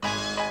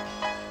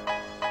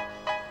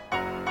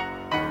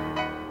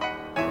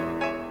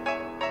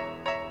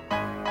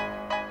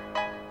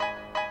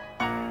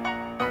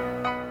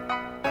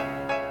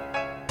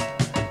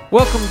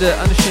Welcome to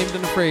Unashamed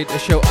and Afraid, a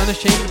show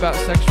unashamed about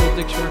sexual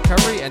addiction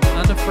recovery and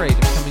unafraid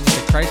of coming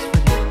to Christ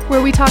for healing.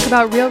 Where we talk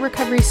about real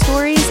recovery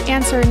stories,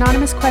 answer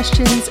anonymous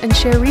questions, and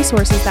share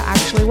resources that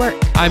actually work.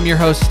 I'm your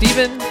host,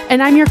 Stephen.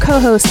 And I'm your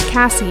co-host,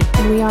 Cassie,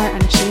 and we are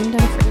Unashamed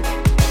and Afraid.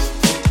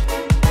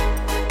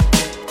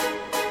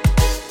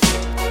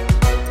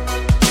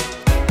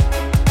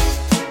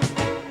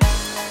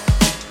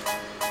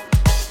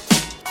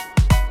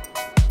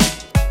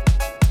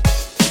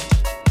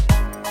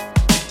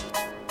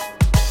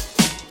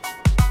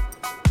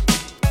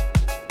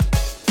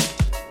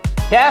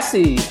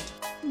 Cassie,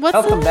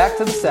 welcome up? back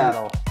to the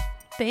saddle.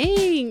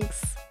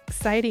 Thanks.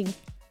 Exciting.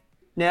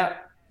 Now,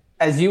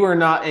 as you are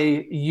not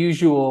a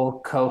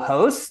usual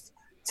co-host,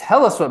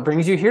 tell us what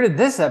brings you here to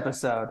this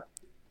episode.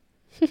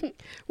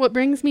 What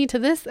brings me to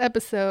this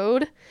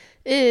episode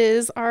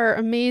is our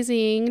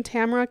amazing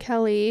Tamara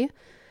Kelly.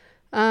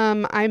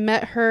 I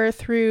met her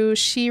through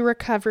She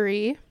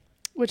Recovery,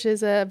 which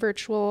is a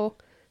virtual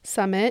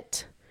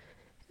summit,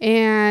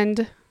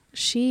 and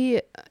she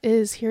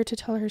is here to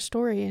tell her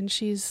story, and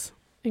she's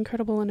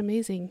incredible and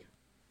amazing.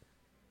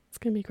 It's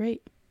going to be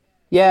great.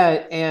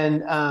 Yeah,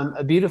 and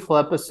a beautiful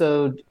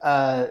episode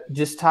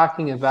just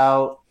talking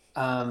about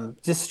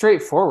just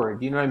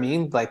straightforward, you know what I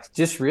mean? Like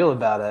just real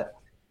about it.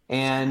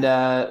 And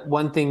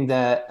one thing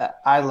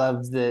that I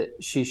loved that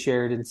she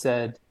shared and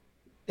said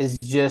is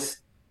just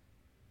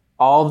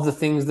all of the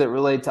things that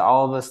relate to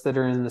all of us that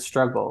are in the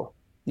struggle,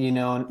 you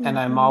know, and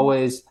I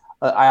always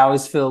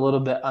feel a little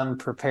bit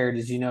unprepared,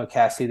 as you know,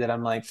 Cassie, that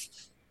I'm like,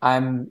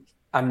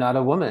 I'm not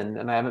a woman,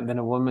 and I haven't been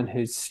a woman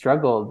who's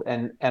struggled,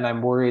 and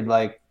I'm worried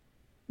like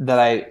that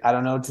I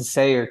don't know what to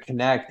say or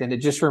connect. And it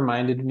just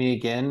reminded me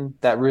again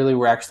that really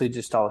we're actually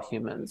just all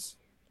humans.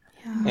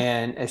 Yeah.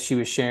 And as she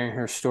was sharing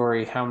her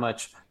story, how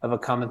much of a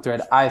common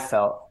thread I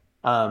felt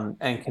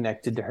and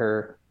connected to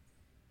her.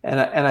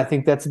 And I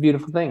think that's a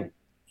beautiful thing.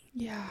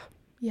 Yeah.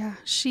 Yeah.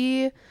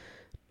 She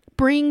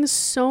brings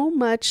so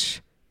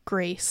much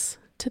grace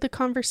to the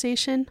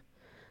conversation.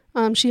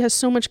 She has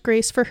so much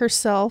grace for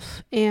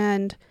herself,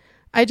 and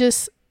I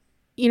just,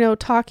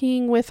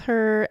 talking with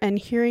her and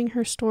hearing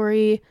her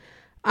story,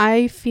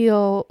 I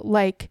feel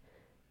like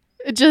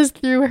just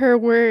through her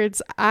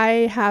words,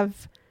 I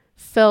have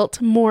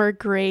felt more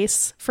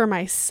grace for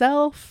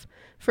myself,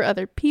 for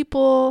other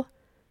people.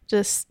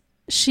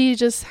 She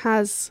just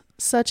has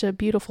such a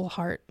beautiful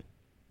heart.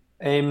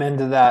 Amen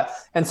to that.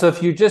 And so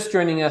if you're just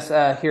joining us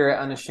here at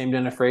Unashamed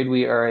and Afraid,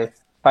 we are a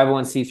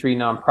 501c3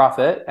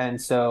 nonprofit. And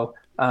so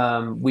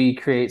we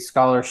create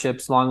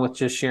scholarships along with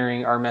just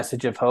sharing our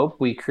message of hope.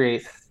 We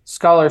create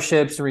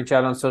scholarships and reach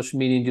out on social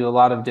media and do a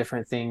lot of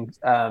different things,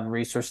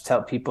 resources to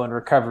help people in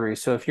recovery.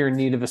 So if you're in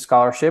need of a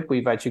scholarship, we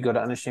invite you to go to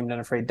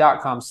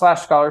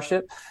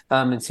unashamedandafraid.com/scholarship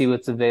and see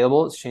what's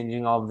available. It's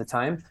changing all of the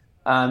time.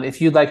 If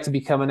you'd like to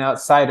become an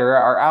outsider,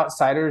 our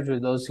outsiders are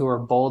those who are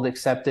bold,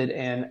 accepted,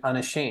 and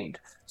unashamed.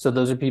 So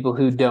those are people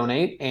who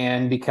donate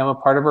and become a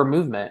part of our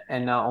movement,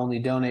 and not only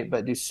donate,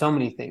 but do so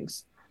many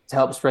things to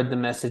help spread the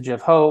message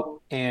of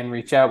hope and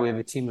reach out. We have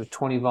a team of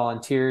 20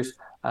 volunteers,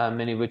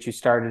 many of which you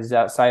started as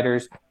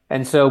outsiders.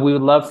 And so we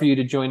would love for you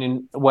to join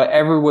in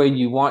whatever way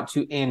you want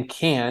to and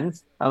can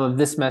of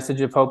this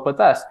message of hope with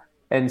us.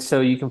 And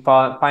so you can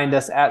find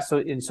us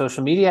in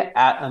social media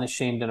at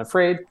Unashamed and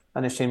Afraid,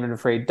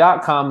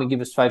 unashamedandafraid.com, and give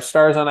us 5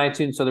 stars on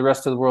iTunes so the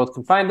rest of the world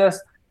can find us.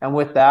 And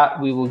with that,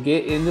 we will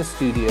get in the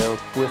studio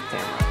with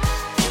Tamara.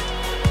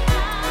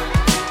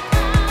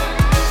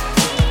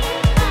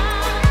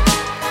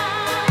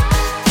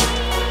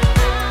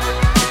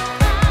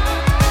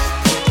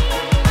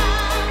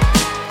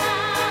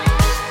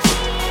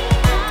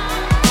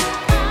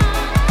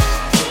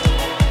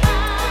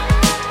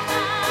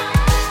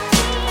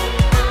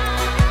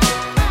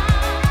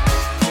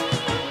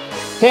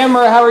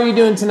 Tamara, how are you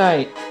doing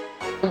tonight?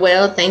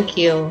 Well, thank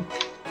you.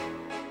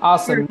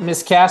 Awesome.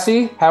 Miss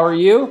Cassie, how are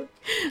you?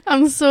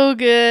 I'm so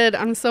good.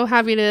 I'm so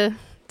happy to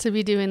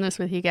be doing this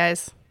with you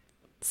guys.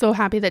 So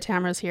happy that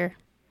Tamara's here.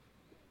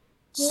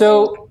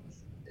 So,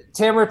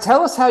 Tamara,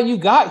 tell us how you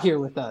got here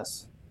with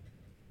us.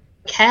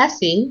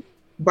 Cassie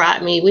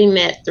we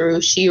met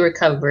through She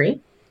Recovery,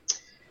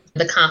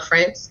 the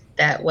conference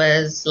that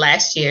was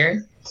last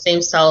year.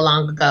 Seems so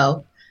long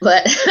ago,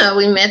 but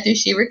we met through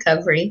She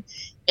Recovery.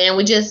 And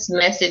we just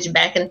messaged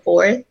back and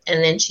forth.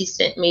 And then she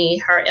sent me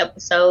her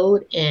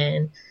episode,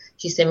 and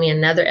she sent me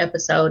another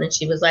episode. And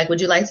she was like, would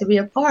you like to be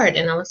a part?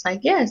 And I was like,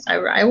 yes, I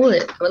would. I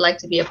would like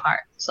to be a part.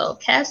 So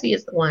Cassie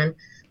is the one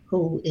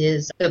who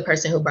is the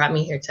person who brought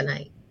me here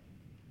tonight.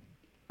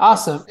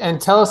 Awesome.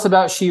 And tell us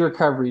about She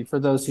Recovery for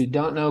those who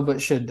don't know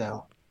but should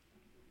know.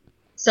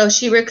 So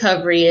She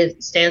Recovery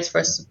stands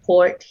for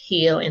Support,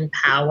 Heal,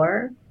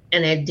 Empower.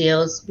 And it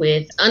deals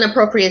with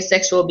inappropriate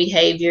sexual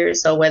behavior.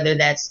 So whether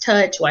that's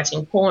touch,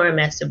 watching porn,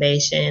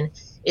 masturbation,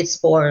 it's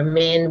for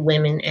men,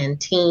 women, and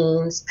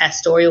teens,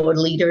 pastoral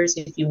leaders.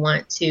 If you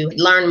want to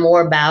learn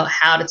more about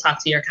how to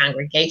talk to your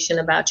congregation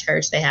about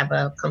church, they have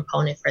a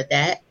component for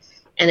that.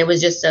 And it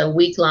was just a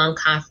week-long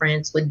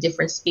conference with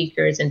different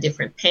speakers and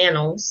different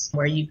panels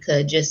where you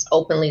could just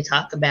openly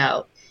talk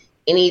about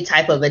any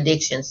type of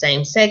addiction,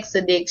 same sex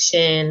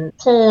addiction,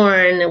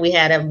 porn. We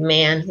had a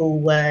man who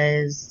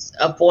was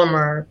a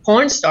former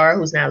porn star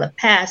who's now a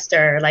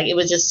pastor. Like it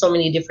was just so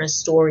many different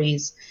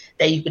stories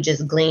that you could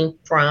just glean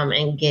from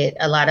and get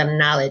a lot of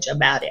knowledge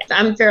about it.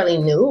 I'm fairly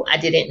new. I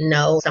didn't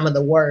know some of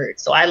the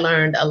words. So I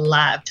learned a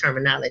lot of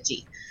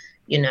terminology,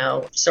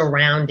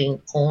 surrounding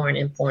porn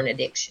and porn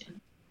addiction.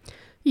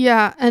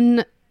 Yeah.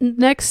 And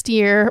next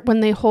year,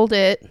 when they hold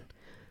it,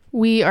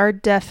 we are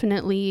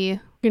definitely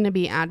going to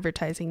be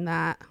advertising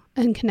that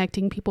and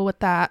connecting people with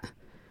that,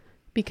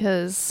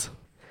 because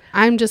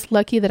I'm just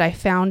lucky that I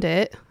found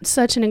it.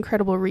 Such an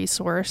incredible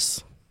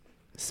resource.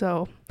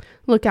 So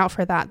look out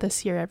for that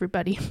this year,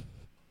 everybody.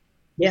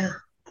 Yeah.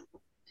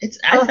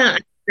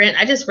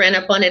 I just ran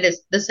up on it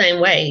as the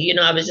same way.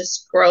 I was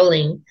just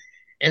scrolling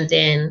and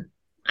then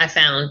I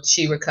found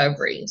She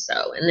Recovery.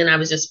 So, and then I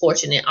was just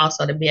fortunate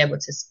also to be able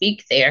to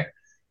speak there.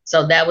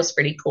 So that was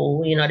pretty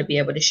cool, to be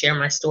able to share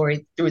my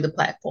story through the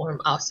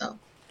platform also.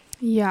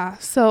 Yeah,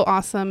 so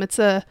awesome. It's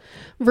a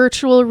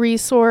virtual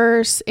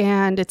resource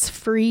and it's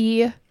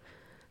free.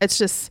 It's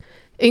just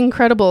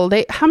incredible.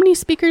 How many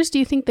speakers do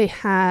you think they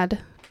had,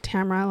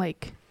 Tamara?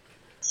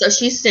 So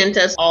she sent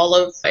us all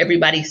of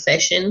everybody's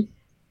session.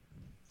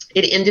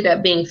 It ended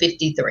up being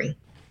 53.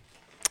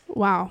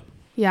 Wow.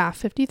 Yeah,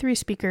 53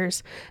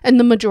 speakers and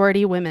the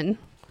majority women.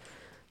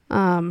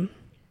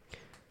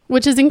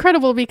 Which is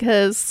incredible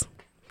because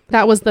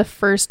that was the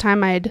first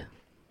time I'd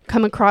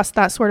come across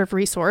that sort of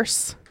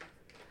resource.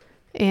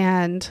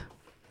 And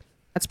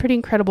that's pretty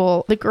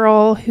incredible. The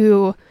girl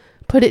who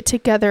put it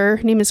together,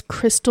 her name is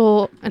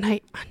Crystal, and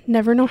I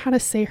never know how to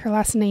say her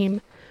last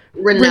name.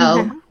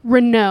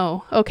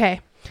 Renault. Okay.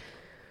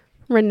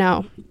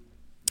 Renault.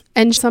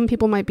 And some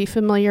people might be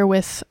familiar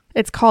with,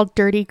 it's called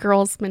Dirty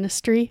Girls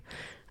Ministry.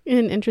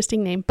 An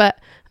interesting name, but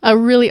a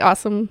really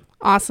awesome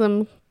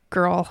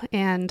girl.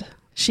 And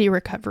She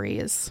Recovery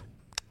is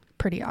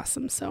pretty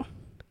awesome. So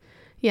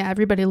yeah,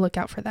 everybody look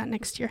out for that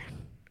next year.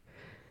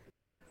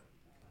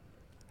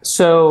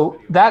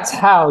 So that's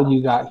how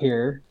you got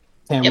here,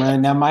 Tamara. Yep.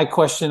 Now, my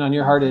question on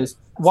your heart is,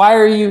 why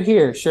are you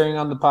here sharing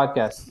on the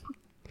podcast?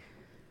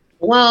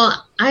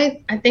 Well,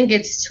 I think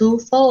it's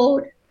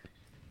twofold.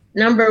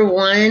 Number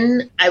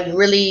one, I feel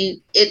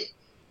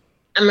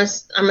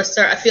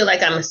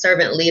like I'm a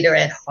servant leader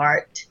at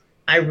heart.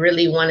 I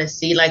really want to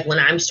see, like, when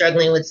I'm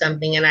struggling with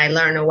something and I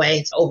learn a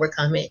way to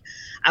overcome it,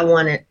 I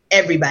want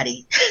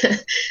everybody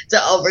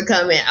to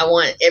overcome it. I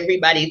want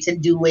everybody to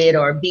do it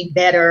or be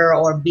better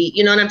or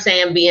you know what I'm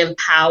saying? Be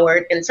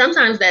empowered. And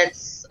sometimes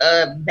that's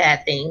a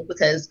bad thing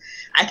because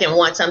I can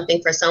want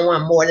something for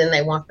someone more than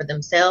they want for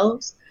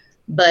themselves.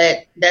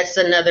 But that's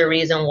another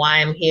reason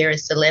why I'm here,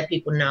 is to let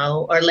people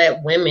know, or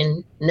let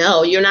women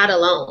know, you're not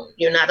alone.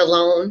 You're not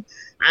alone.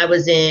 I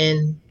was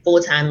in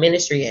full-time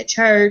ministry at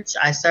church.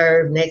 I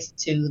served next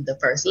to the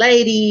first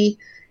lady.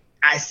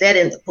 I sat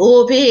in the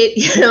pulpit,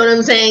 you know what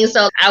I'm saying?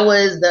 So I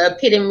was the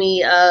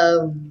epitome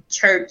of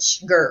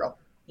church girl,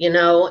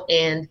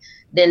 and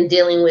then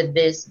dealing with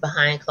this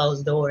behind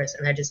closed doors.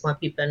 And I just want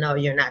people to know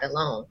you're not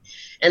alone.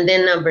 And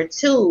then number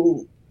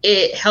two,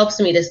 it helps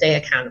me to stay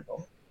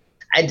accountable.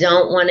 I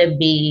don't want to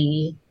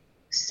be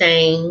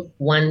saying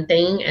one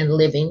thing and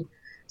living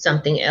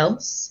something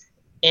else.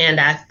 And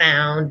I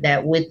found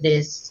that with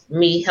this,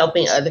 me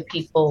helping other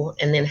people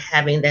and then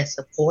having that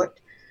support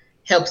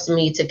helps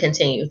me to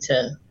continue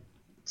to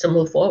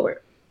move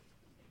forward.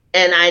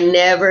 And I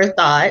never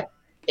thought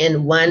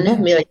in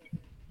 1,000,000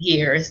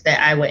 years that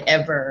I would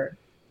ever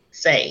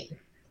say,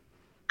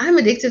 I'm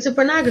addicted to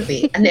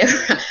pornography. I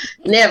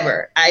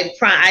never.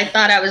 I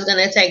thought I was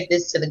going to take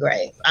this to the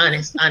grave.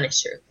 Honest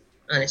truth.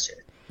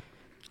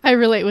 I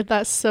relate with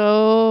that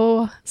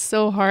so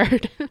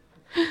hard.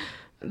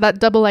 That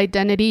double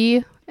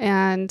identity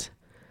and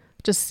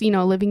just,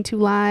 living two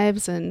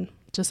lives and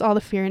just all the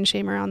fear and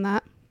shame around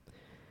that.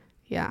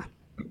 Yeah.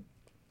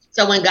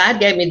 So when God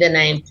gave me the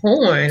name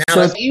porn, I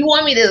was, you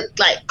want me to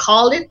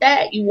call it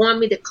that? You want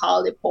me to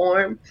call it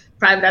porn,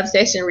 Private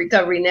Obsession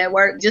Recovery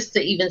Network? Just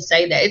to even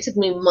say that. It took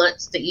me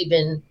months to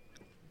even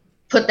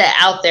put that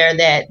out there,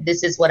 that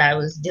this is what I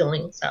was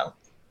doing. So,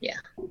 yeah.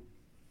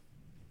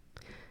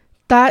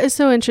 That is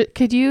so interesting.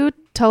 Could you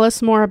tell us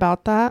more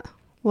about that?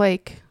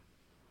 Like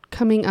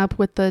coming up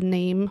with the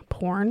name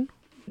porn?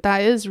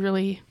 That is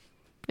really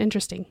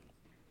interesting.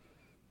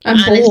 And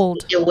honestly,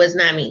 bold. It was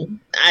not me.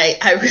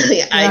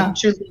 I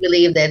truly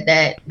believe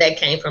that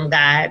came from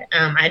God.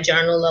 I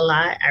journal a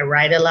lot. I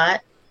write a lot.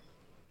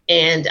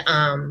 And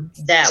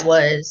that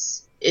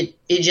was it.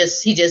 He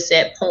just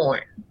said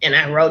porn, and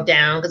I wrote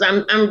down,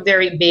 because I'm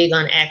very big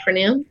on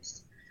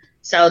acronyms.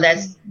 So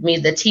that's me,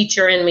 the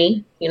teacher in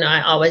me.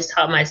 I always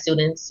taught my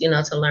students, to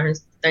learn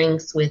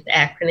things with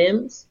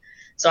acronyms.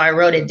 So I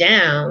wrote it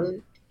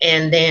down,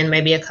 and then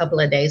maybe a couple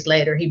of days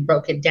later, he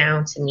broke it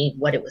down to me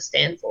what it would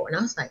stand for, and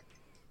I was like,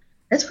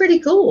 that's pretty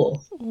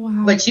cool.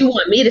 Wow. But you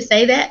want me to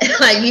say that?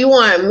 You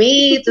want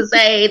me to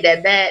say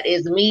that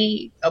is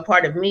me, a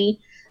part of me?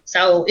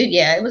 So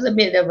it was a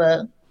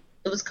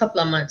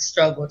couple of months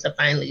struggle to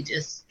finally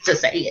just to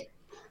say it.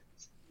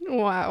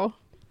 Wow.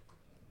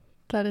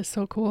 That is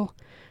so cool.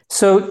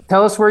 So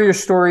tell us where your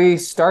story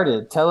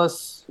started. Tell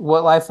us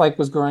what life like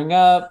was growing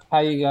up, how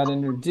you got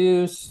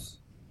introduced.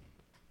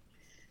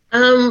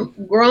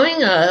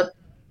 Growing up,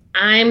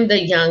 I'm the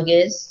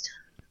youngest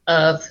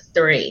of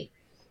three.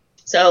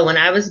 So when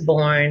I was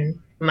born,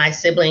 my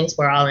siblings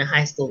were all in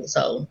high school.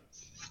 So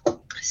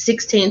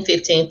 16,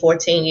 15,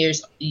 14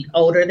 years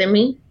older than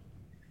me.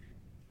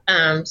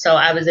 So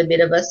I was a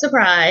bit of a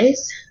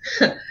surprise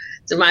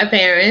to my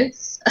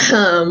parents.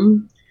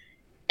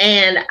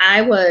 And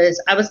I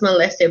was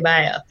molested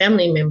by a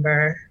family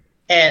member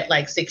at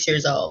like 6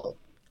 years old.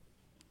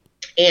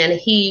 And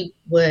he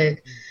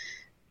would,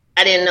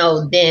 I didn't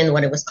know then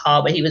what it was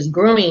called, but he was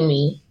grooming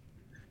me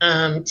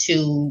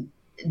to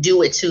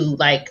do it to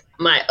like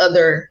my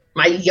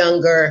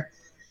younger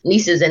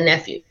nieces and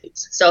nephews.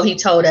 So he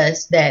told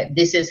us that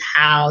this is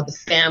how the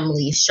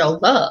family show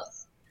love.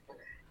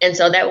 And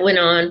so that went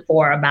on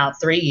for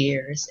about 3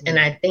 years. And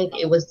I think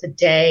it was the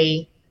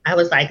day I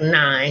was like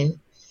 9.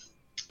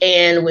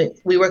 And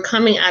we were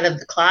coming out of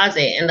the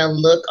closet, and the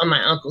look on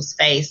my uncle's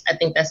face, I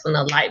think that's when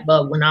the light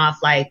bulb went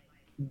off. Like,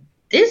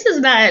 this is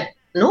not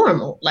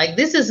normal. Like,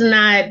 this is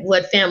not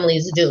what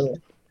families do.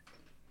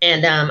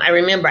 And I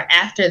remember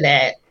after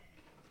that,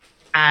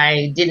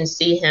 I didn't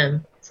see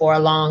him for a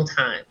long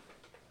time.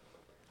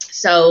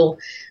 So,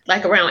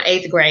 like around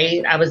 8th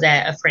grade, I was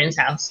at a friend's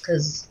house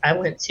because I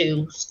went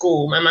to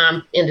school. My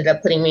mom ended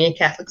up putting me in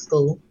Catholic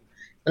school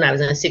when I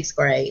was in 6th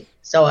grade.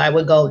 So I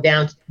would go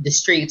down the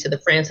street to the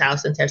friend's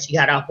house until she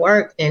got off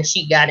work, and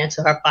she got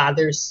into her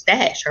father's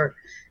stash, or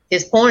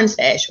his porn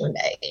stash one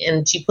day,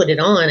 and she put it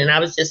on, and I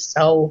was just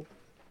so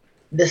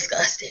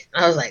disgusted.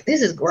 I was like,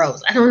 this is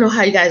gross. I don't know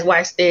how you guys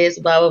watch this,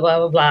 blah, blah, blah,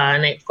 blah, blah.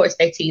 And of course,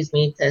 they teased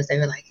me because they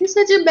were like, you're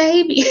such a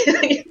baby.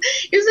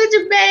 You're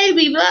such a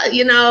baby.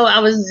 Blah. I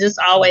was just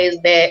always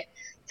that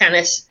kind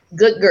of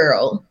good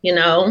girl,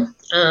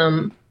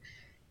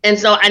 and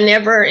so I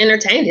never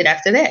entertained it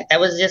after that. That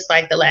was just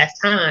like the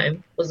last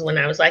time was when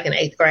I was like in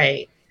 8th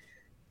grade.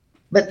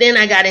 But then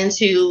I got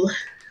into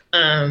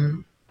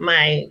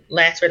my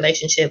last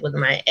relationship with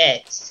my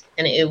ex,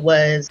 and it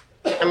was,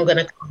 I'm going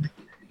to call it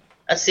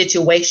a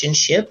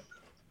situationship,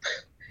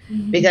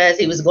 because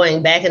he was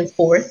going back and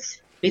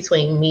forth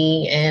between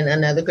me and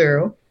another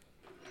girl.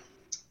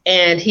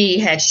 And he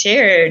had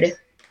shared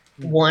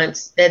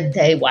once that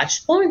they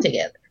watched porn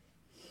together.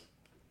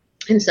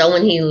 And so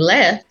when he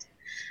left,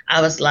 I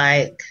was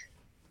like,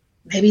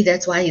 maybe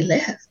that's why he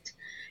left,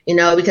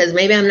 because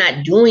maybe I'm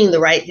not doing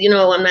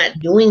I'm not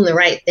doing the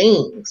right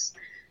things.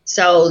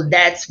 So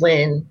that's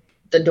when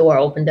the door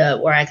opened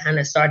up, where I kind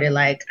of started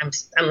like, I'm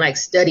like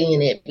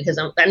studying it, because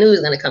I knew he was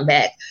going to come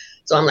back.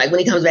 So I'm like, when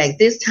he comes back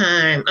this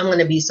time, I'm going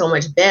to be so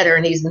much better,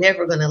 and he's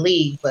never going to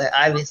leave. But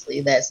obviously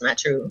that's not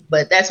true.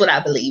 But that's what I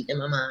believed in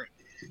my mind.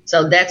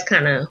 So that's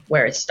kind of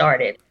where it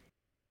started.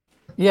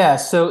 Yeah,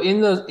 so in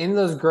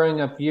those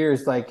growing up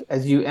years, like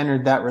as you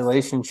entered that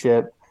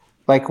relationship,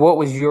 like what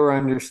was your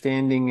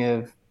understanding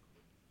of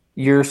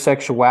your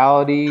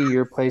sexuality,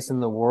 your place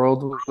in the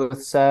world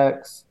with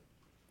sex?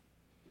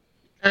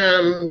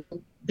 Um,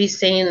 be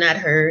seen, not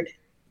heard,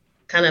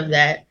 kind of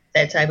that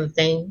type of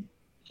thing.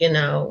 You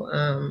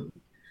know,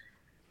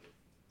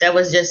 that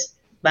was just,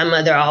 my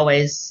mother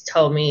always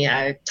told me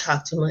I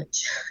talk too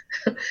much.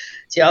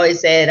 She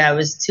always said I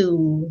was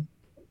too,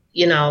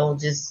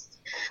 just,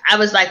 I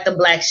was like the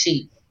black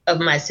sheep of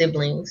my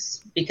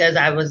siblings, because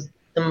I was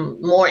the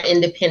more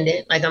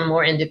independent. Like, I'm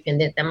more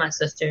independent than my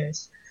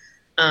sisters.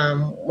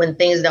 When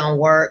things don't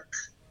work,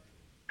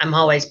 I'm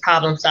always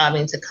problem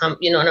solving to come,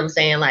 you know what I'm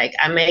saying? Like,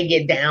 I may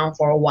get down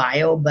for a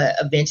while, but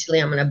eventually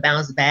I'm going to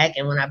bounce back.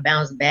 And when I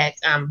bounce back,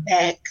 I'm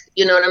back.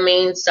 You know what I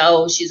mean?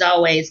 So she's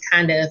always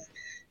kind of,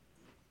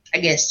 I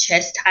guess,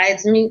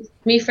 chastises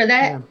me for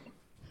that.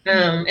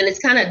 Yeah, And it's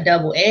kind of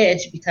double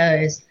edged,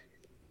 because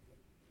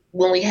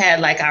when we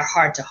had like our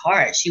heart to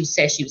heart, she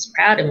said she was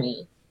proud of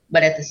me.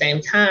 But at the same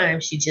time,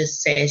 she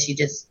just said she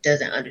just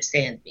doesn't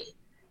understand me.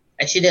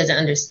 Like, she doesn't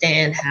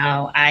understand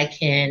how I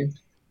can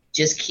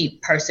just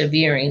keep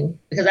persevering,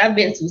 because I've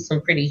been through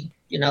some pretty,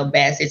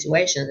 bad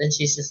situations. And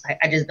she's just like,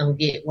 I just don't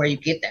get where you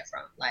get that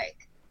from.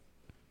 Like,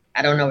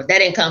 I don't know. That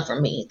didn't come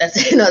from me.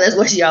 That's, that's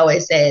what she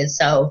always says.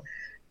 So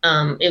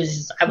it was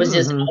just, I was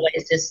just hmm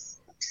always just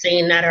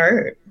seen, not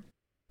heard.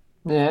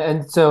 yeah.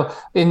 And so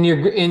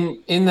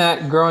in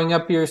that growing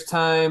up years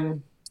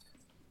time,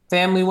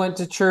 family went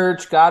to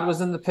church, God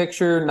was in the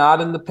picture,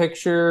 not in the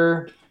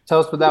picture. Tell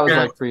us what that was No,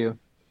 like for you.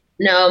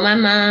 no, my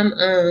mom,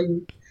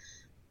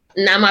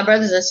 now my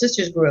brothers and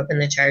sisters grew up in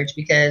the church,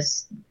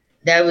 because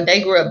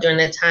they grew up during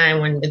the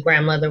time when the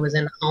grandmother was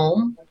in the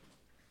home.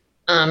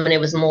 And it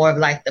was more of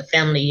like the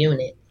family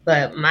unit.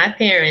 But my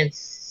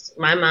parents,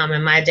 my mom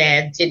and my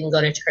dad, didn't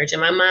go to church,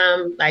 and my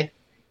mom like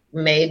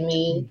made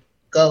me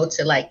go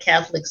to like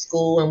Catholic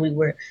school, and we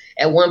were,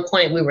 at one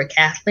point we were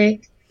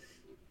Catholic,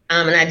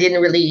 and I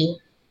didn't really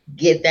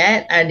get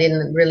that. I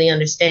didn't really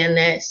understand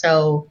that,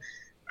 so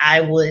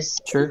I was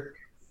Sure.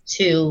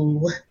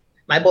 to,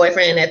 my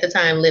boyfriend at the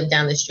time lived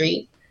down the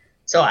street,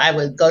 so I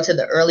would go to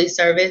the early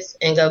service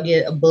and go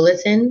get a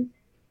bulletin,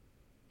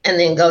 and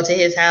then go to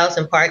his house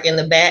and park in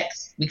the back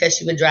because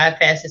she would drive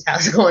past his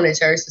house going to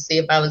church to see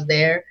if I was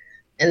there.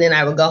 And then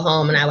I would go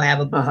home and I would have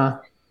a book. Uh-huh.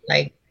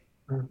 Like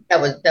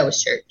that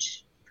was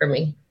church for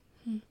me.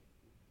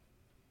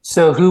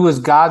 So who was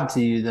God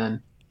to you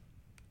then?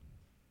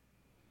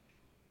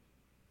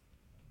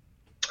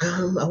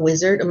 A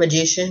wizard, a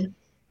magician,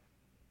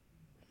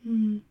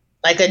 Mm.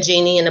 like a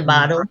genie in a Mm.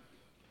 bottle.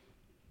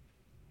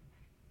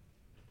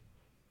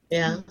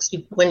 Yeah.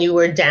 When you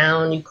were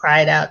down, you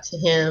cried out to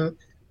him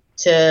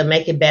to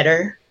make it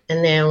better.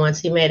 And then once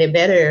he made it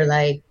better,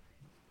 like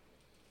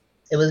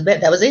it was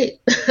better. That was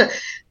it.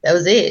 That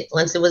was it.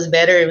 Once it was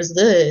better, it was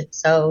good.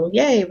 So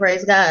yay,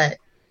 praise God.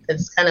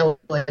 That's kind of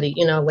what he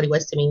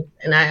was to me.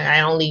 And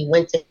I only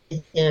went to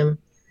him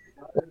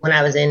when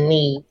I was in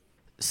need.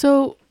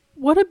 So,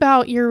 what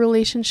about your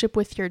relationship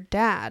with your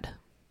dad?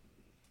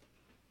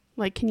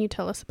 Like, can you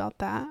tell us about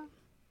that?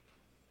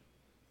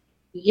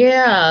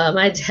 Yeah,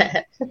 my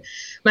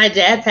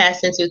dad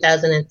passed in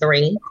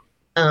 2003.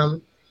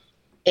 Um,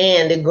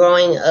 and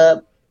growing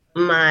up,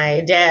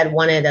 my dad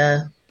wanted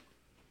a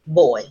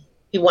boy.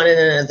 He wanted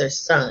another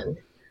son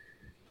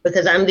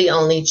because I'm the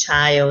only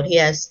child. He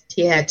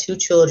had two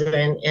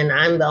children, and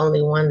I'm the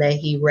only one that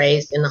he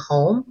raised in the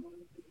home.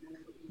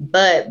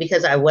 But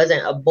because I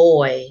wasn't a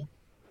boy,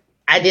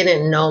 I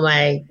didn't know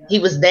he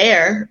was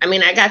there. I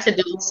mean, I got to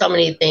do so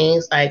many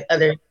things like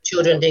other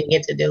children didn't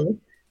get to do,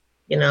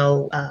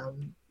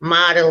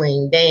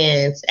 modeling,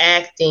 dance,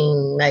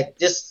 acting, like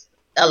just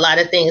a lot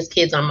of things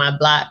kids on my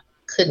block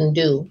couldn't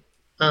do.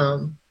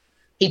 Um,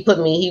 he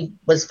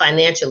was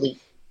financially,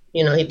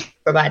 he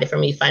provided for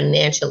me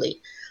financially,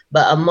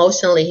 but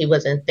emotionally he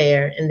wasn't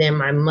there. And then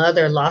my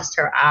mother lost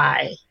her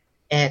eye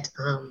at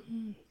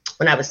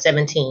when I was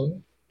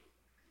 17.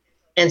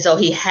 And so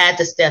he had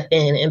to step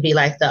in and be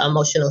like the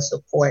emotional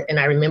support. And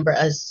I remember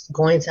us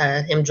going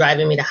to him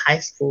driving me to high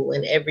school,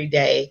 and every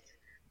day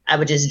I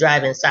would just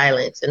drive in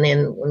silence. And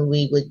then when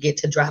we would get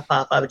to drop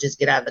off, I would just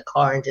get out of the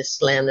car and just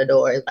slam the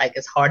door like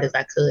as hard as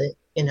I could,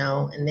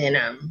 And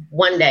then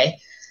one day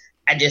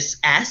I just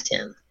asked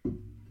him,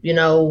 you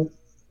know,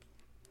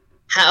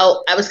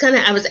 how I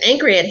was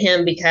angry at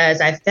him because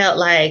I felt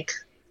like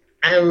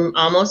I'm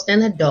almost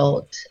an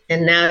adult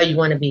and now you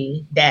want to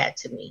be dad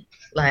to me.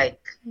 Like,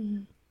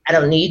 Mm. I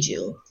don't need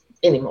you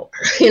anymore.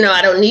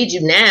 I don't need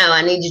you now.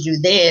 I needed you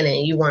then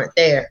and you weren't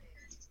there.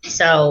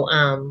 So,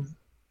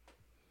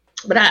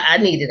 but I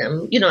needed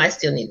him. I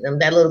still needed him.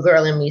 That little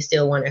girl in me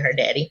still wanted her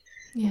daddy.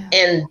 Yeah.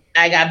 And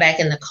I got back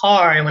in the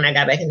car. And when I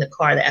got back in the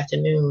car that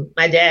afternoon,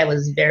 my dad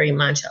was very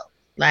macho,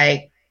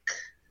 like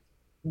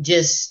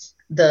just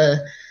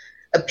the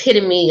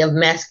epitome of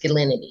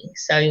masculinity.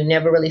 So you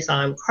never really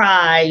saw him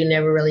cry.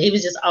 He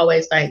was just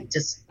always like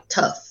just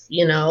tough,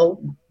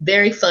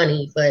 very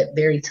funny, but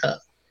very tough.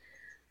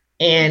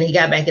 And he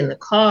got back in the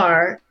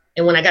car.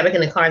 And when I got back in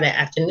the car that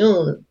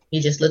afternoon, he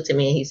just looked at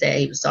me and he said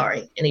he was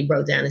sorry. And he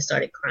broke down and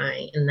started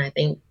crying. And I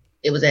think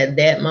it was at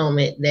that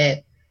moment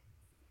that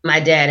my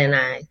dad and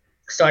I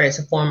started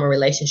to form a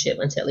relationship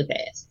until he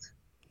passed.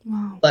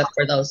 Wow. But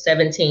for those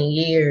 17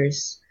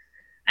 years,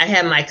 I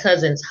had my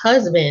cousin's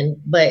husband,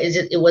 but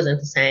it wasn't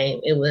the same.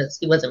 He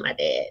wasn't my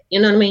dad.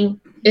 You know what I mean?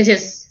 It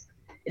just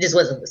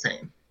wasn't the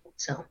same.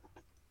 So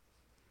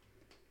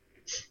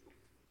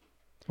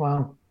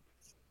Wow.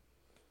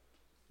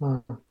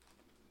 Wow.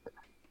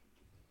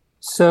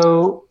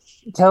 So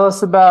tell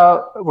us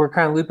about, we're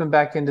kind of looping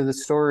back into the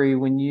story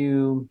when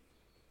you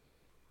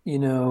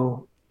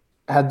know,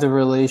 had the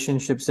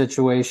relationship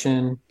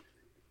situation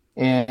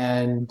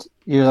and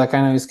you're like,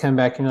 I know he's coming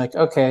back and you're like,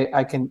 okay,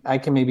 I can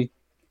maybe,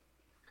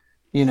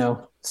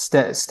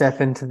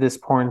 step into this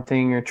porn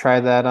thing or try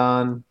that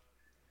on.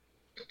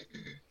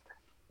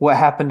 What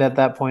happened at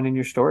that point in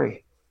your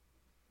story?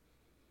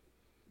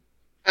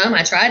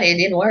 I tried it. It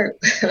didn't work.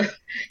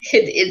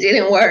 It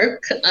didn't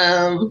work.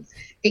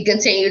 He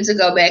continued to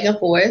go back and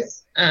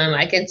forth.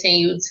 I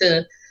continued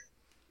to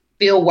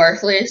feel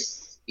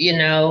worthless,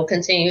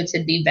 continue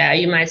to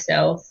devalue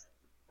myself.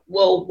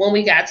 Well, when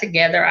we got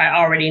together, I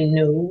already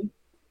knew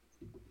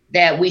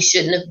that we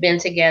shouldn't have been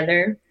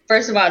together.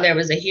 First of all, there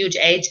was a huge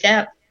age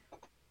gap,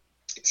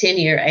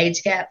 10-year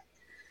age gap.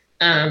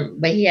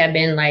 But he had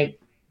been like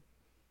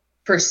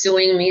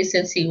pursuing me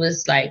since he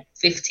was like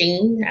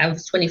 15. I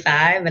was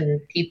 25,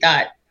 and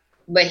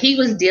but he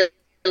was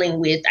dealing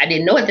with, I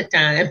didn't know at the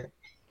time,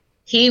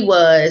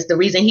 the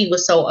reason he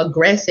was so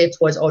aggressive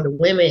towards older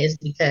women is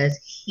because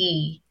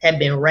he had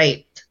been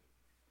raped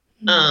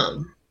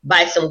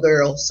by some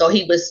girls. So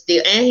he was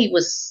still, and he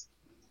was,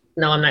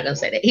 no, I'm not gonna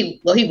say that.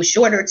 He was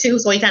shorter too,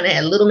 so he kind of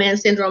had little man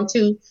syndrome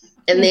too.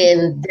 And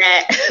then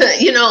that,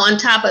 on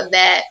top of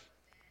that,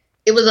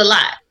 it was a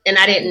lot. And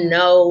I didn't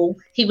know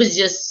he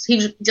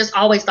just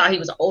always thought he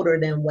was older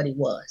than what he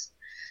was.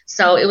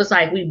 So it was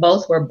like we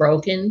both were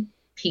broken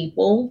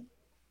people.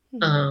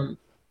 And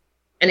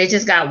it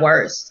just got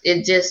worse.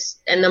 And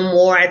the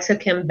more I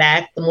took him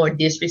back, the more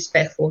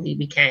disrespectful he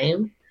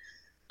became.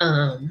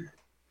 And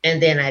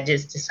then I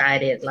just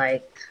decided,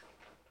 like,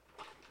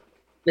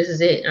 this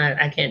is it.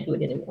 I can't do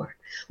it anymore.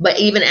 But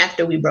even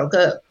after we broke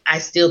up, I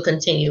still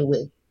continue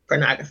with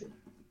pornography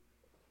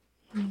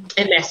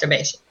and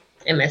masturbation.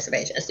 And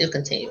masturbation. I still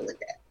continue with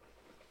that.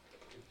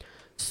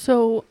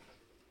 So,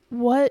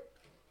 what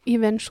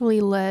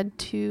eventually led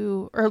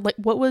to, or like,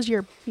 what was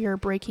your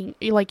breaking,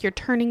 like your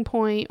turning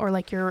point, or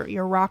like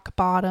your rock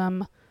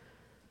bottom?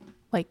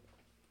 Like,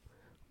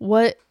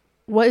 what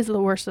what is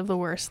the worst of the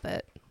worst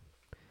that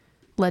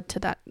led to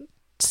that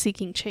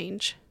seeking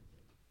change?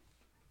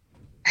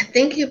 I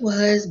think it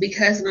was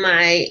because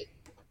I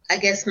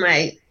guess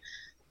my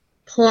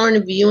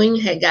porn viewing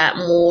had got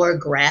more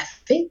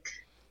graphic,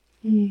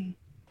 Mm.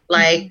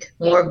 like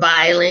more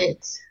violent,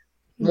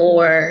 Mm-hmm.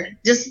 more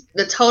just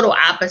the total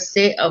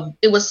opposite of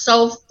it was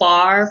so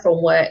far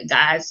from what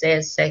God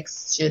says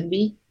sex should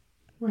be.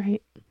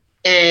 Right.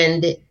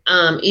 And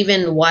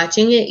even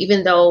watching it,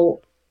 even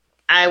though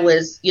I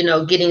was,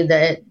 getting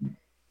the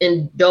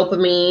and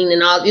dopamine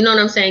and all, you know what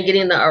I'm saying,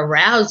 getting the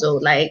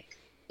arousal, like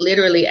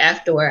literally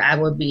afterward, I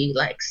would be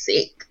like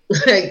sick.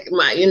 Like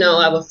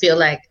I would feel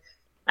like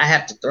I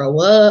have to throw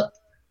up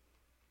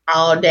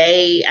all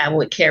day. I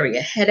would carry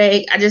a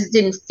headache. I just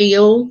didn't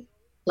feel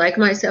like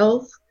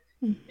myself.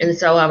 Mm-hmm. And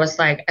so I was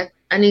like,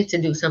 I need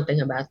to do something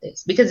about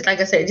this because,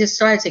 like I said, it just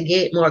started to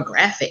get more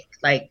graphic.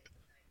 Like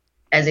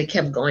as it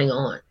kept going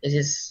on, it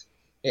just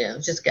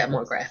got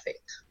more graphic.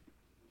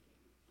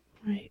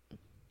 Right.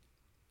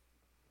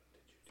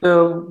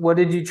 So what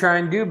did you try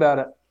and do about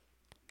it?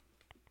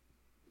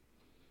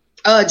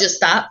 Just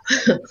stop.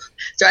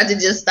 Tried to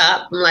just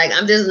stop. I'm like,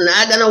 I'm just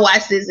not gonna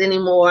watch this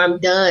anymore. I'm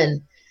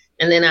done.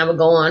 And then I would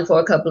go on for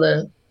a couple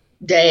of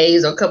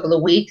days or a couple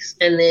of weeks,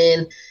 and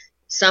then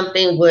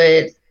something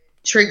would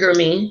trigger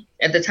me.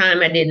 At the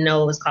time, I didn't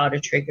know it was called a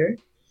trigger,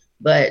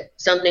 but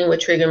something would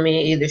trigger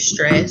me, either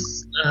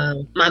stress,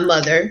 my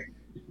mother,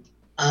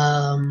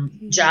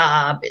 Mm-hmm.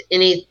 job,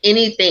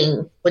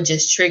 anything would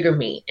just trigger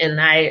me.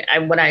 And I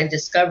what I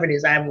discovered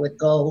is I would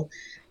go.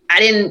 I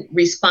didn't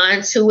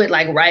respond to it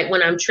like right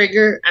when I'm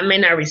triggered. I may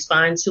not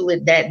respond to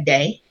it that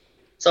day.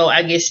 So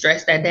I get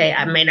stressed that day.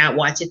 I Mm-hmm. may not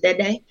watch it that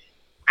day.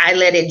 I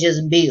let it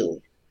just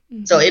build.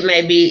 So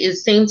Mm-hmm. it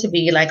seemed to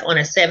be like on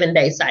a 7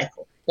 day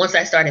cycle once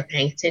I started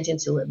paying attention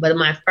to it. But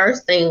my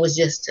first thing was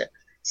just to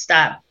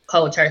stop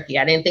cold turkey.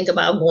 I didn't think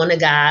about going to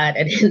God.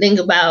 I didn't think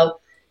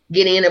about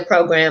getting in a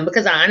program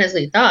because I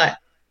honestly thought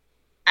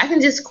I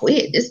can just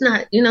quit. It's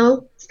not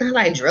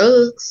like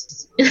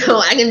drugs.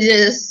 I can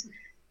just,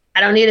 I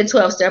don't need a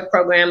 12-step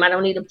program. I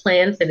don't need a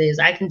plan for this.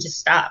 I can just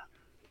stop.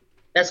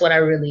 That's what I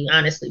really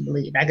honestly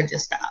believe. I could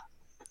just stop.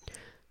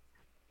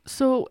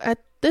 So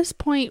at this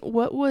point,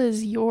 what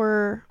was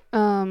your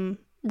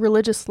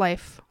religious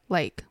life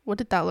like? What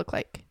did that look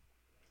like?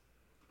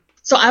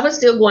 So I was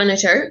still going to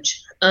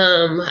church.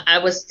 I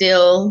was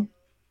still,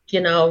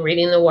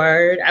 reading the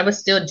word. I was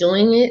still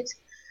doing it,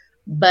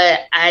 but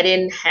I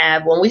didn't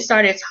have, when we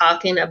started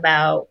talking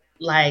about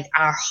like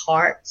our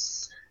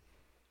hearts,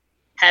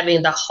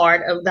 having the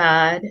heart of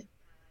God,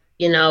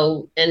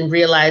 and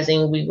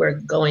realizing we were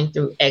going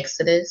through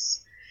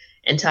Exodus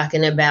and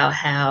talking about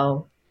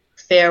how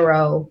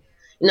Pharaoh,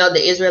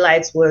 the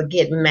Israelites would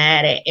get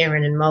mad at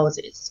Aaron and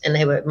Moses and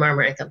they would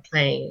murmur and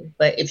complain.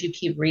 But if you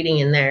keep reading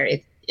in there,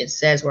 it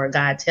says where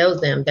God tells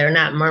them they're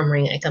not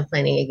murmuring and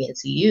complaining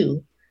against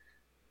you,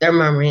 they're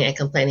murmuring and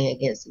complaining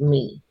against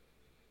me.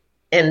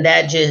 And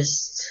that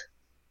just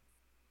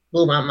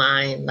blew my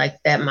mind, like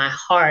that my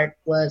heart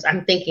was,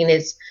 I'm thinking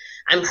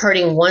I'm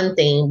hurting one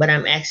thing, but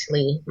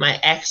my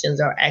actions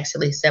are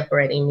actually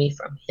separating me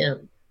from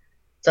him.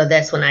 So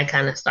that's when I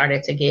kind of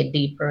started to get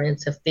deeper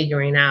into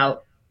figuring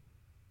out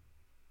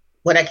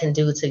what I can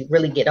do to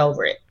really get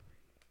over it.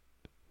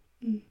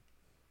 Mm.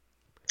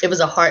 It was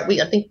I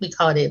think we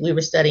called it, we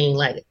were studying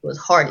like it was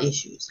heart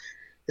issues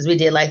because we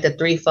did like the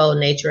threefold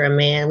nature of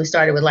man. We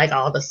started with like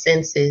all the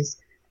senses.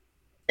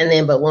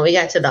 But when we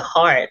got to the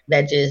heart,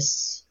 that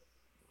just,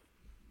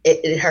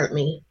 it hurt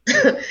me,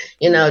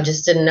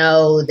 just to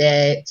know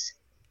that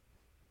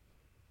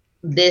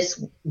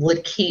this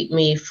would keep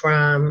me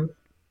from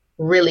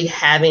really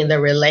having the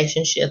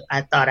relationship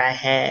I thought I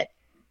had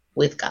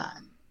with God.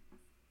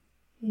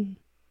 Mm.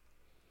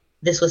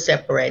 This was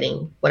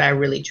separating what I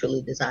really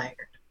truly desired.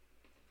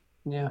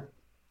 Yeah.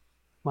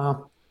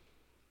 Wow.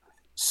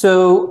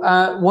 So,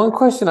 one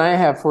question I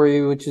have for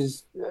you, which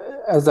is,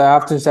 as I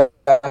often say,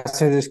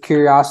 just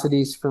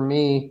curiosities for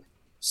me.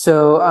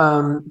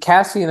 So,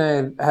 Cassie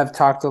and I have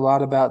talked a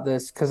lot about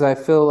this because I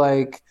feel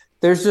like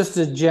there's just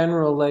a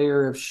general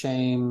layer of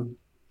shame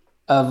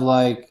of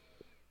like,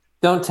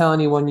 don't tell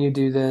anyone you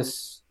do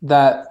this.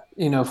 That,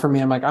 for me,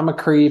 I'm like, I'm a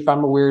creep,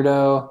 I'm a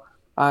weirdo,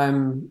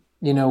 I'm,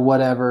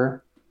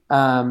 whatever.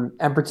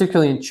 And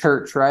particularly in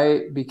church,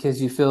 right?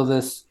 Because you feel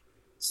there's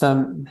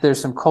some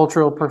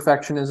cultural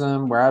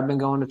perfectionism where I've been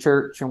going to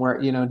church and where,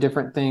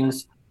 different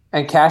things.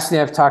 And Cassidy,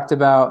 I've talked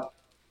about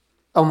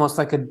almost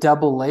like a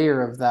double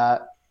layer of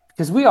that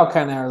because we all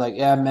kind of are like,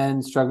 yeah,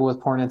 men struggle with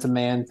porn, it's a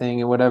man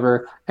thing and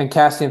whatever. And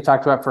Cassie have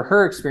talked about for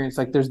her experience,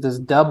 like there's this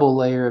double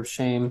layer of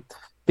shame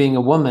being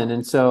a woman.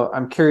 And so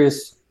I'm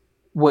curious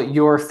what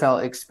your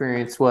felt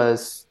experience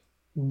was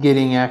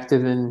getting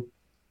active in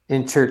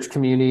in church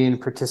community and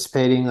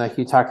participating like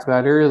you talked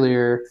about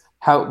earlier,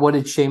 what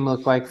did shame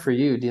look like for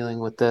you dealing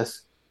with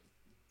this?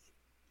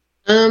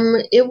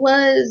 It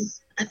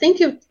was, I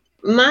think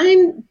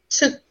mine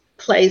took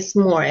place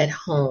more at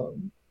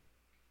home.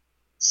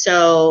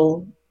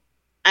 So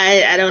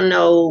I don't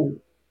know.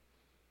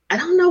 I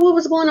don't know what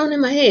was going on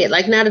in my head.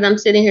 Like now that I'm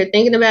sitting here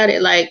thinking about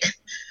it, like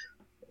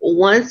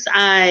once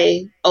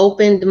I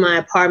opened my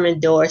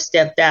apartment door,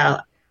 stepped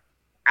out,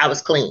 I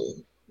was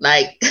clean.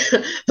 Like,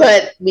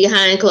 but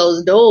behind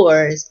closed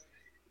doors,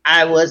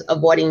 I was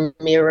avoiding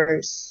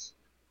mirrors.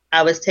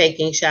 I was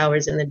taking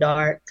showers in the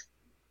dark.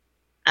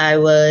 I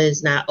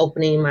was not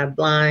opening my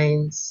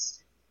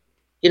blinds.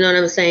 You know what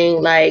I'm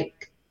saying?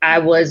 Like, I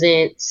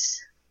wasn't,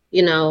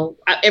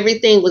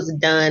 everything was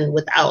done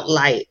without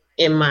light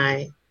in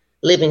my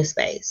living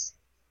space.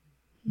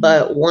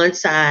 But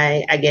once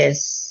I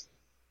guess,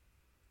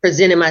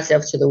 presented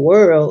myself to the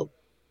world,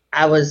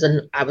 I was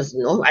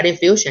normal. I didn't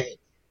feel shame.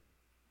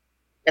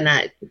 And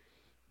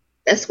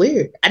that's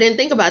weird. I didn't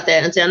think about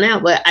that until now,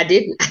 but I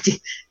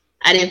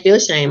didn't feel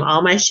shame.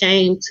 All my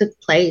shame took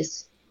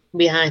place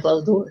behind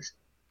closed doors.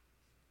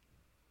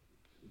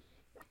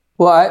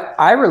 Well,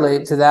 I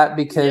relate to that Yeah.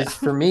 because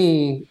for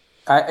me,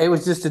 it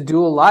was just a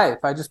dual life.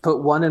 I just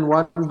put one in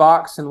one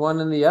box and one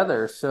in the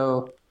other.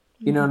 So,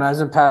 and I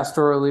was in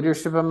pastoral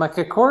leadership. I'm like,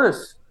 of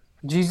course,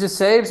 Jesus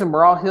saves and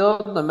we're all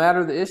healed no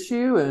matter the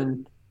issue.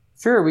 And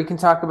sure, we can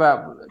talk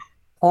about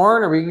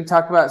porn or we can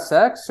talk about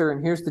sex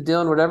and here's the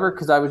deal and whatever.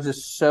 Cause I was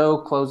just so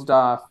closed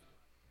off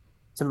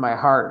to my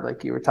heart,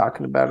 like you were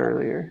talking about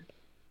earlier.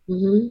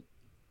 Mm-hmm.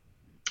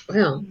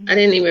 Well, I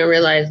didn't even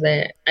realize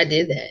that I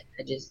did that.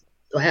 I just,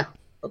 wow,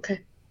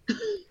 okay.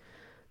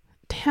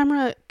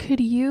 Tamara,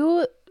 could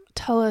you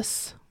tell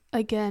us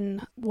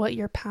again what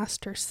your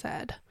pastor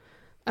said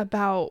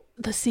about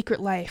the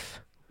secret life?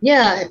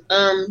 Yeah,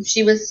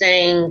 she was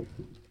saying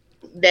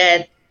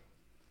that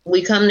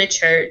we come to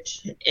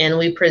church and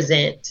we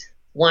present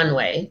one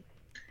way.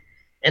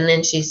 And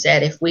then she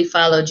said, if we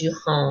followed you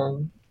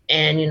home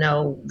and,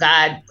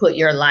 God put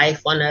your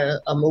life on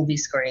a movie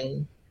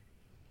screen,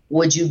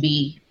 would you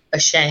be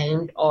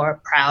ashamed or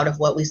proud of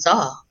what we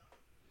saw?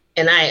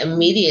 And I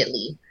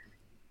immediately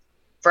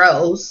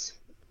froze,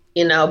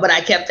 but I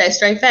kept that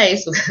straight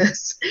face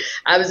because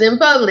I was in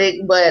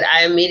public, but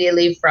I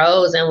immediately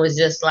froze and was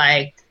just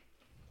like,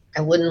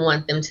 I wouldn't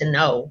want them to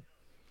know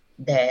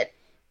that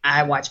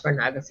I watch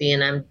pornography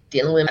and I'm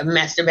dealing with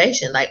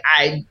masturbation.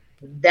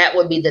 That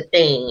would be the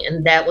thing.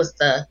 And that was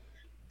the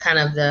kind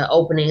of the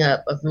opening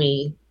up of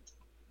me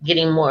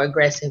getting more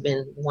aggressive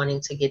and wanting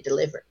to get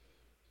delivered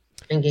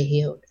and get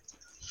healed.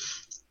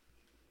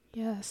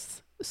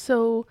 Yes.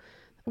 So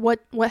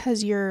what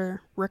has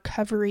your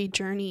recovery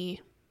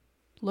journey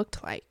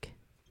looked like?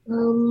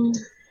 Um,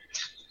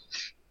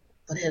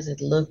 what has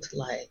it looked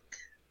like?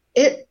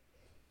 It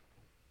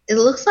it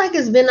looks like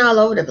it's been all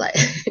over the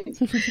place.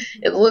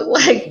 It looked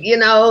like,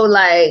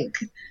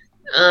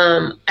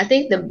 I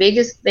think the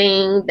biggest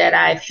thing that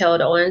I've held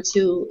on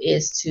to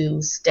is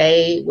to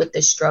stay with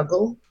the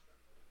struggle.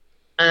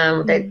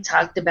 They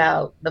talked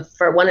about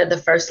for one of the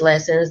first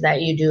lessons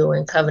that you do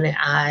in Covenant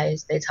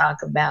Eyes, they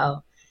talk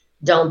about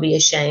don't be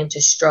ashamed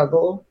to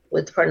struggle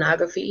with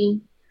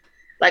pornography.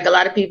 Like a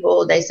lot of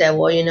people, they say,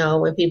 well,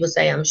 when people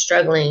say I'm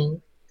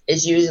struggling,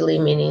 it's usually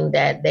meaning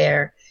that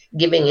they're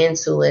giving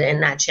into it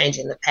and not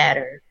changing the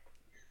pattern.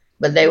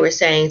 But they were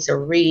saying to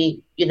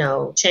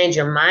change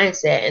your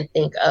mindset and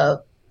think of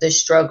the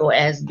struggle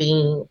as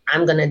being,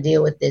 I'm going to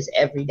deal with this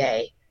every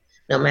day,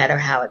 no matter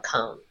how it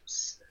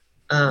comes.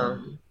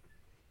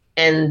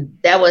 And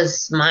that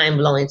was mind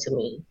blowing to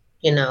me,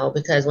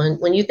 because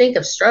when you think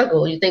of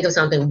struggle, you think of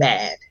something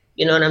bad,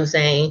 you know what I'm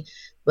saying?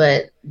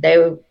 But they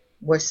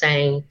were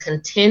saying,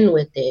 contend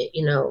with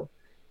it,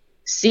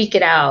 seek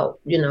it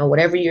out,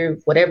 whatever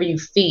you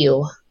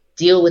feel,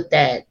 deal with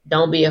that.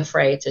 Don't be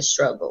afraid to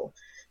struggle.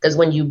 Because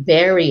when you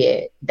bury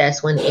it,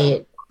 that's when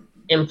it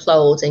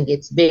implodes and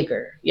gets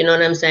bigger. You know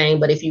what I'm saying?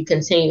 But if you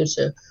continue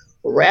to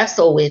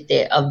wrestle with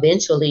it,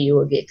 eventually you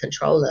will get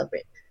control of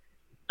it.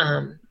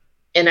 Um,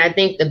 and I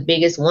think the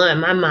biggest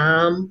one, my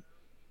mom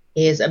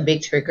is a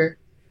big trigger.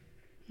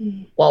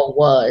 Well,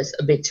 was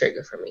a big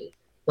trigger for me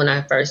when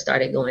I first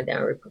started going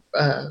down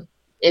and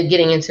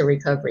getting into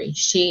recovery.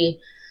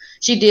 She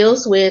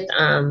deals with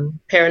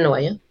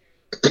paranoia.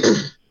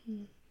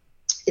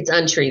 It's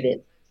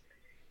untreated,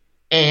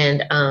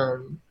 and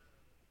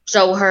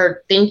so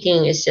her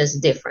thinking is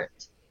just different.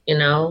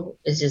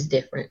 It's just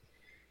different,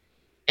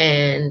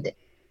 and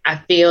I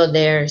feel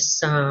there's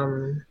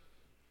some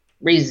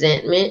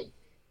resentment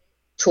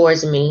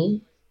towards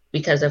me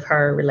because of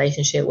her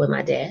relationship with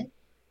my dad.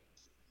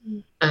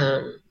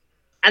 Um,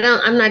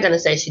 I'm not gonna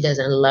say she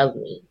doesn't love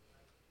me,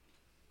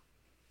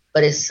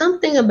 but it's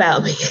something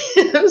about me.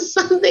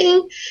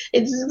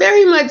 It's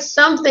very much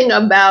something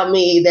about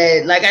me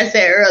that, like I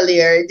said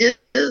earlier, it just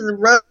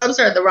rubs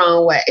her the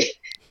wrong way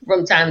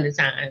from time to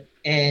time.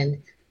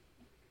 And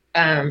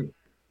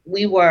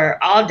we were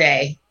all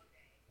day,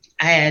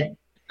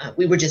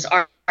 we were just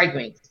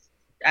arguing.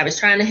 I was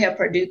trying to help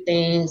her do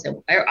things,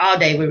 and all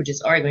day we were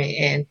just arguing.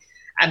 And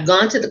I've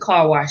gone to the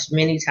car wash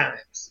many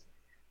times.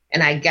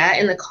 And I got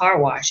in the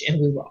car wash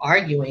and we were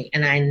arguing,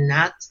 and I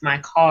knocked my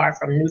car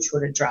from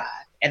neutral to drive,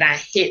 and I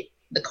hit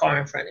the car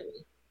in front of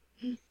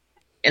me.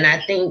 And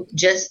I think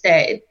just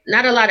that,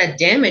 not a lot of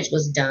damage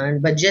was done,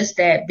 but just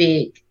that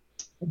big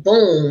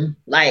boom,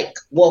 like,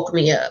 woke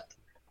me up.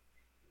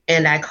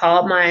 And I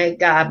called my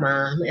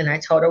godmom and I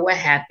told her what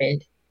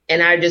happened.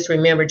 And I just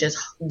remember just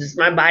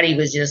my body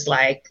was just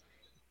like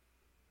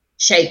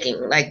shaking,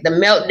 like the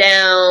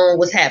meltdown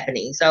was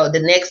happening. So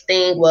the next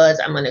thing was,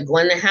 I'm gonna go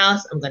in the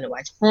house, I'm gonna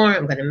watch porn,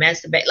 I'm gonna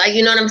masturbate, like,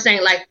 you know what I'm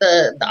saying, like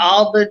the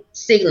all the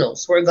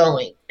signals were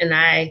going. And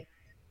I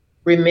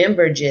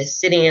remember just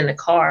sitting in the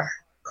car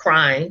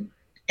crying,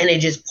 and it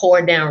just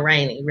poured down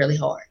raining really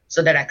hard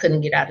so that I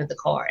couldn't get out of the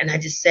car. And I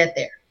just sat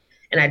there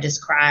and I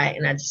just cried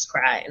and I just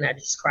cried and I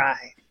just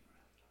cried.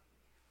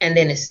 And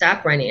then it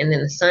stopped raining, and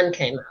then the sun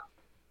came out.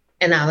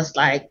 And I was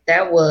like,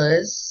 that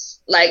was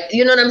like,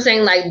 you know what I'm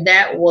saying? Like,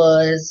 that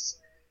was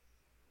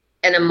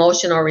an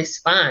emotional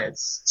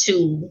response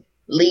to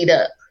lead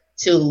up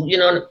to,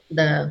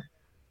 the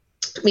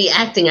me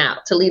acting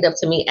out, to lead up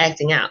to me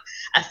acting out.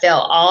 I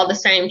felt all the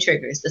same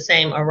triggers, the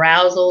same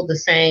arousal, the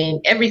same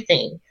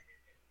everything.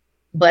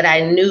 But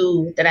I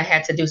knew that I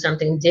had to do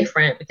something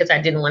different because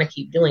I didn't want to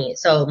keep doing it.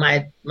 So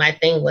my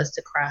thing was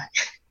to cry,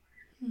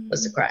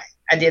 was to cry.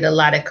 I did a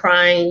lot of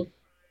crying.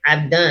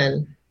 I've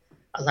done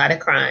a lot of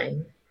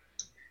crying.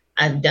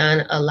 I've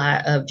done a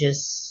lot of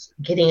just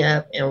getting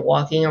up and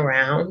walking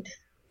around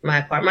my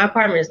apartment. My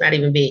apartment is not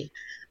even big,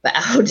 but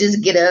I'll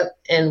just get up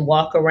and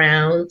walk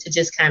around to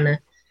just kind of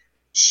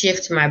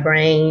shift my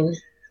brain,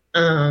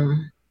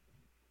 to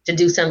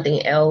do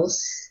something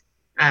else.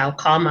 I'll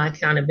call my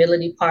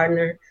accountability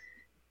partner.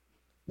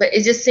 But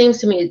it just seems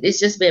to me it's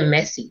just been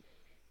messy.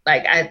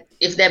 Like,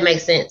 if that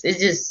makes sense. It's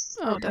just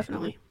Oh,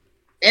 definitely.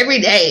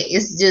 every day.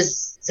 It's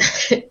just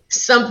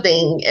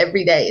something.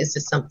 Every day it's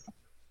just something.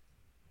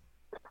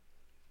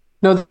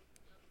 No,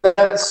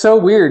 that's so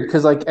weird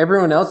because like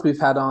everyone else we've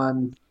had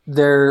on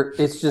there,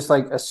 it's just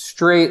like a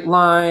straight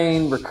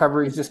line.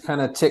 Recovery is just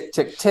kind of tick,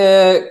 tick,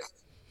 tick.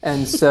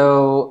 And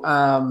so,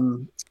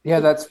 yeah,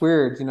 that's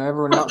weird. You know,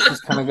 everyone else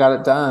just kind of got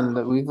it done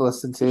that we've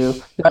listened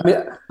to. I mean,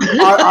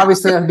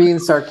 obviously, I'm being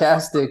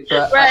sarcastic,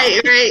 but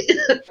Right,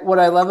 right. what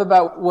I love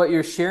about what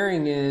you're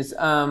sharing is,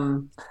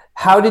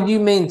 how did you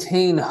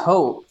maintain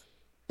hope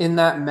in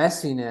that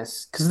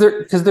messiness?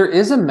 Because there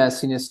is a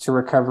messiness to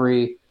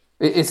recovery.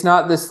 It's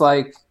not this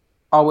like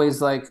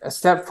always like a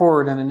step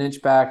forward and an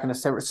inch back and a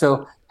step.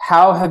 So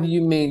how have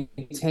you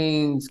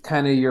maintained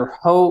kind of your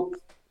hope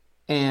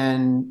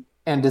and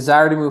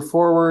desire to move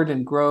forward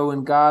and grow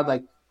in God?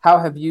 Like, how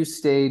have you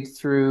stayed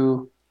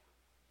through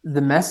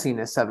the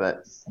messiness of it?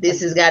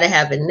 This has got to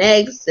happen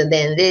next, and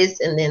then this,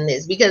 and then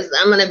this. Because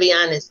I'm going to be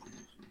honest,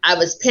 I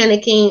was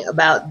panicking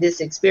about this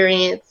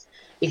experience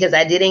because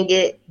I didn't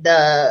get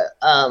the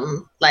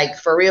like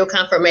for real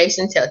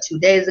confirmation till 2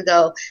 days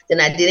ago.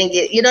 Then I didn't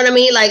get, you know what I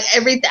mean? Like,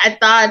 everything, I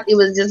thought it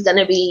was just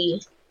gonna be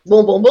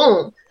boom, boom,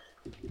 boom.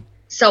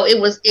 So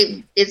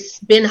it's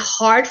been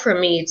hard for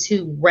me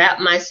to wrap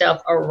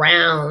myself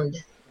around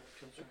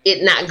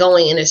it not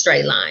going in a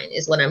straight line,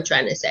 is what I'm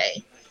trying to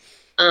say.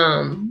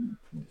 Um,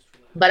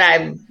 but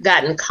I've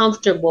gotten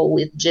comfortable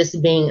with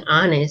just being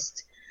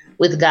honest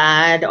with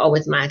God, or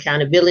with my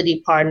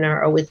accountability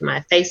partner, or with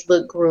my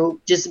Facebook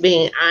group. Just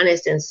being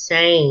honest and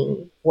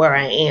saying where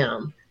I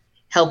am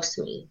helps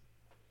me,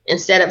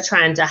 instead of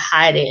trying to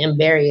hide it and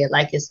bury it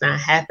like it's not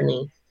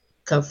happening.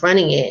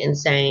 Confronting it and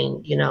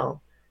saying,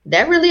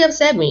 that really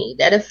upset me,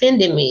 that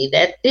offended me,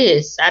 that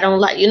this, I don't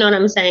like, you know what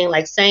I'm saying?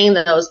 Like, saying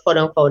those quote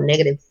unquote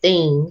negative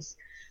things,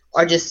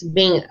 or just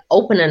being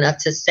open enough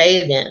to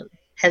say them,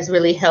 has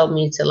really helped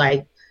me to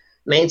like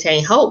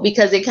maintain hope,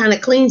 because it kind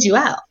of cleans you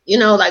out.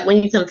 Like,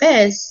 when you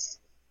confess,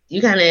 you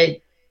kind of,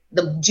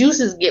 the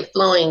juices get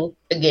flowing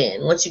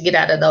again once you get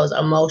out of those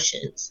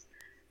emotions.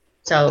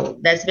 So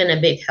that's been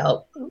a big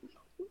help.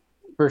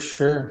 For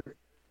sure.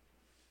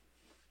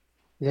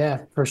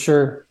 Yeah, for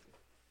sure.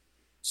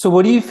 So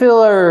what do you feel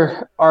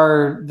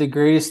are the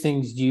greatest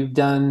things you've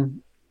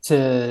done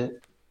to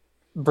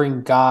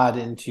bring God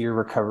into your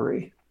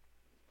recovery?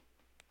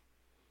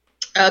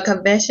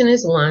 Confession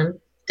is one,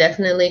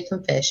 definitely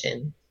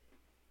confession.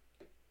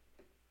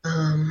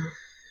 Um,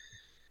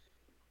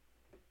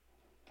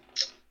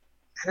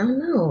 I don't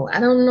know. I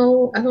don't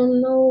know. I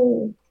don't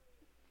know.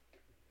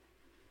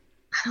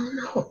 I don't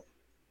know.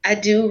 I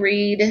do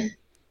read.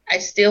 I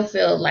still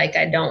feel like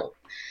I don't.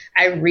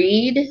 I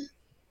read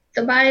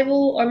the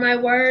Bible or my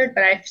word,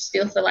 but I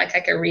still feel like I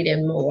could read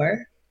it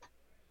more.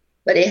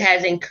 But it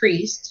has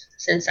increased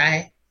since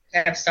I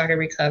have started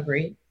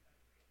recovery.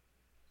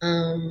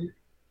 Um,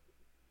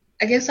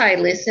 I guess I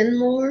listen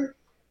more.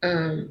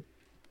 Um,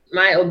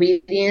 my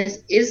obedience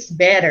is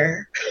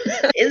better.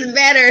 It's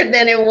better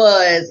than it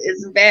was.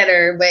 It's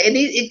better, but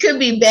it could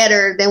be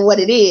better than what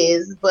it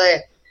is.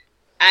 But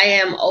I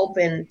am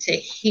open to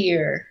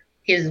hear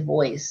his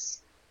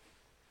voice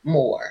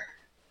more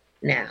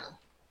now.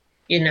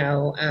 You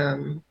know,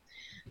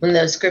 when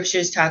the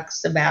scriptures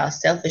talks about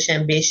selfish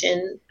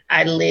ambition,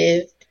 I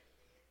lived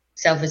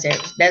selfish.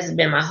 That's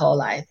been my whole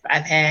life.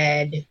 I've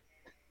had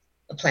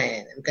a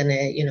plan. I'm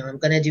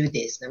gonna do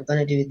this and I'm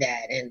gonna do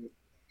that,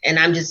 and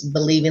I'm just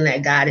believing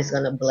that God is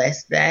gonna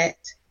bless that.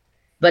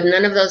 But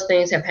none of those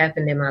things have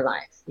happened in my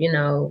life.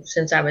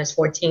 Since I was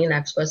 14,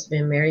 I'm supposed to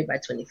be married by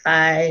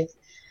 25,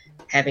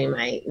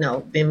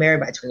 been married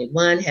by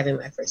 21, having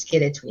my first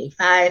kid at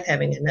 25,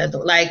 having another,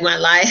 like my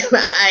life,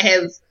 I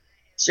have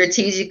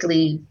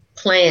strategically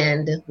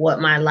planned what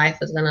my life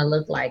is going to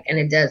look like, and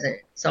it doesn't.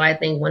 So I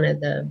think one of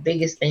the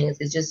biggest things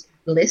is just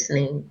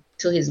listening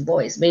to his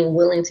voice, being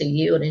willing to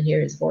yield and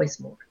hear his voice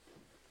more.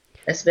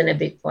 That's been a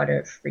big part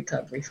of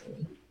recovery for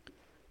me.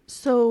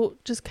 So,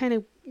 just kind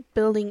of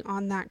building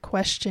on that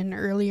question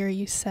earlier,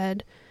 you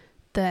said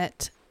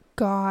that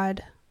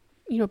God,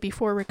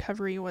 before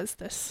recovery was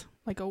this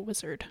like a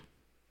wizard,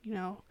 you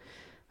know.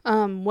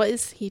 What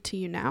is he to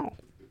you now?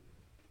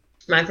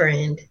 My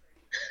friend,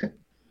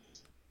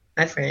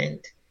 my friend.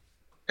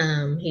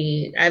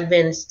 I've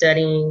been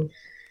studying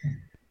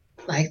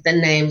like the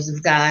names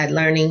of God,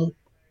 learning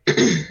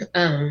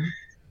um,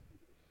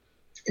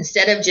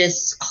 instead of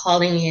just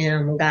calling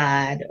him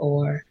God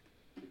or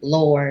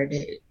Lord,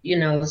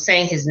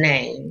 saying his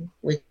name,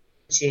 which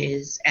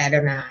is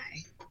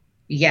Adonai,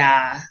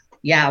 Yah,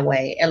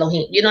 Yahweh,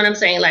 Elohim. You know what I'm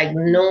saying? Like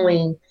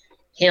knowing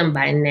him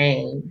by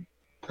name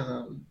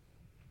um,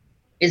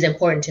 is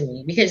important to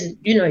me because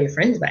you know your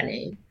friends by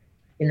name.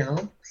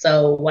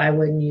 So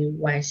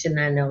why shouldn't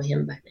I know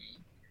him by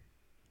name?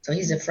 So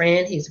he's a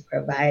friend, he's a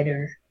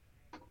provider.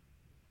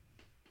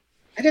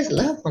 I just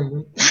love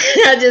him.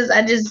 I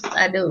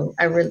do.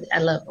 I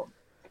love him.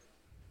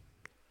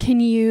 Can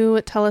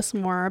you tell us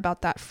more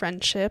about that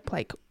friendship?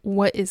 Like,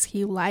 what is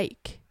he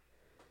like?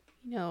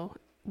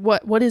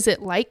 What is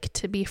it like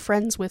to be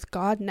friends with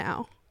God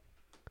now?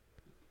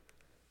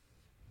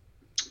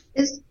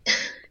 It's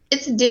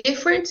it's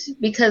different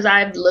because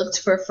I've looked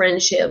for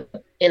friendship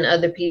in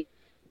other people.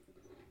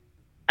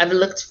 I've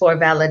looked for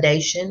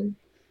validation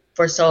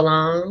for so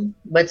long,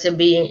 but to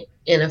be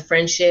in a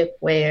friendship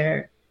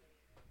where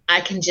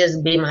I can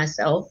just be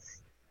myself,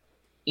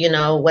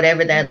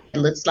 whatever that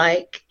looks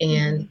like,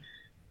 and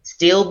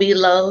still be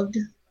loved,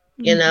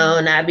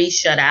 not be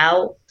shut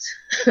out,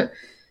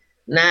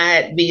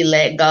 not be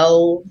let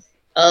go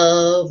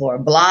of or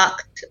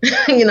blocked.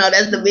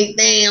 That's the big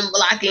thing,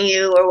 blocking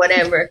you or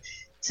whatever.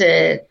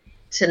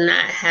 To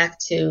not have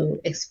to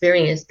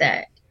experience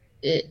that,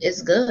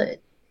 it's good.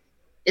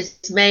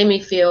 It's made me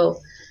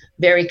feel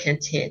very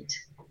content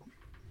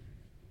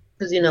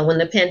because when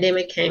the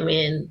pandemic came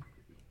in,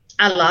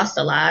 I lost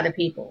a lot of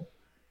people,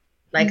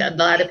 like a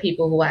lot of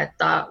people who I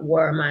thought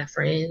were my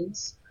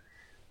friends.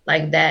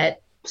 Like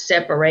that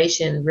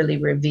separation really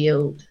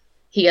revealed,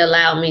 he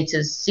allowed me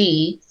to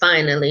see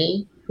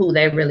finally who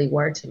they really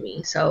were to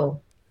me.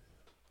 So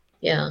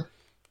yeah.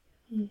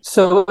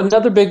 So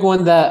another big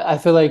one that I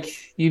feel like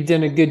you've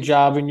done a good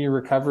job in your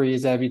recovery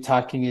is Abby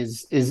talking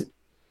is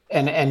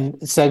and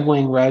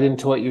segueing right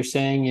into what you're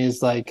saying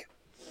is like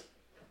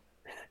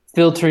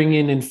filtering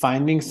in and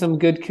finding some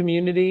good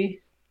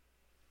community.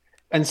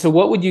 And so,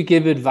 what would you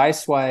give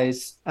advice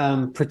wise,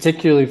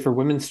 particularly for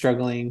women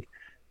struggling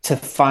to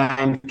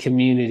find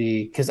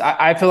community? Because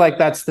I feel like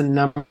that's the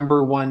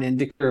number one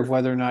indicator of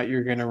whether or not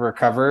you're going to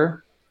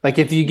recover. Like,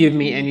 if you give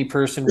me any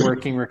person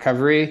working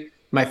recovery,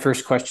 my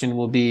first question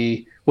will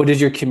be, what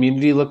does your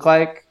community look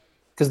like?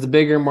 Because the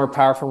bigger, more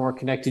powerful, more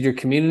connected your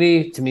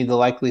community, to me, the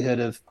likelihood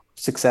of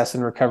success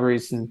and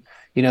recoveries and,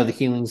 the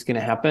healing is going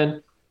to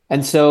happen.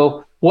 And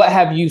so, what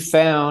have you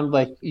found?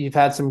 Like, you've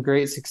had some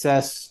great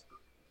success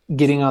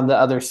getting on the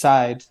other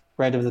side,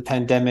 right, of the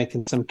pandemic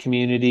and some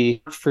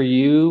community. For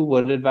you,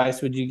 what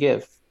advice would you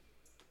give?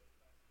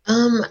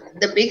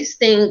 The biggest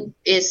thing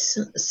is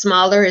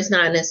smaller is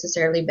not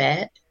necessarily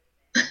bad.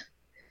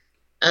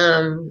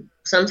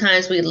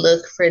 Sometimes we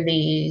look for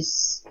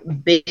these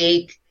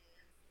big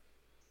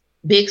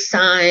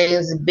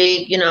signs,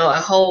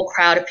 a whole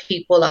crowd of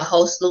people, a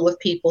whole slew of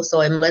people.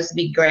 So it must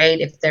be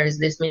great if there's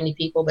this many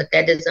people, but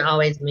that doesn't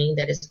always mean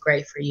that it's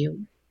great for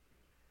you.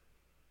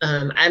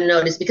 I've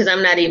noticed because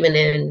I'm not even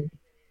in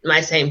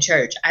my same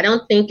church. I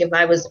don't think if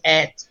I was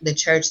at the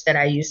church that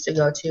I used to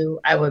go to,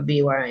 I would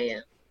be where I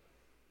am.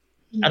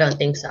 I don't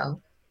think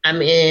so.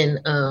 I'm in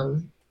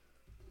a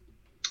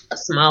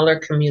smaller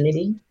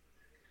community,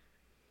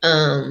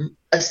 a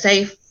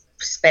safe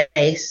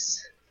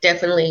space,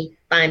 definitely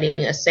finding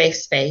a safe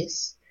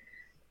space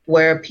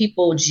where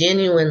people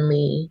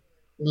genuinely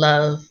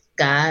love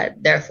God,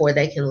 therefore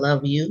they can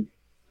love you,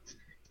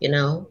 you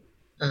know.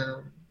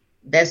 Um,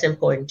 that's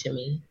important to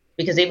me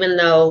because even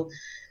though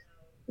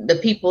the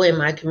people in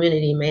my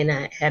community may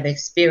not have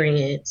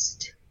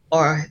experienced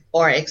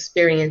or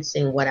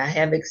experiencing what I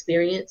have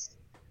experienced,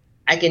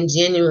 I can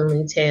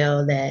genuinely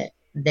tell that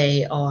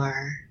they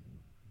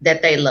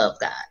love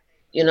God.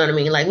 You know what I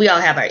mean? Like we all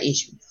have our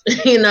issues,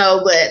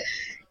 but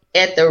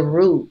at the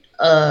root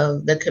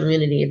of the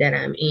community that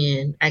I'm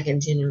in, I can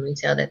genuinely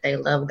tell that they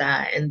love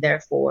God and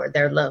therefore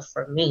their love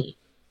for me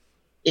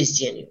is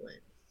genuine.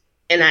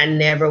 And I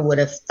never would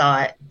have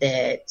thought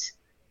that,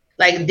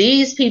 like,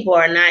 these people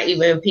are not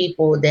even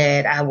people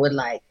that I would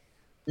like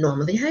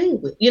normally hang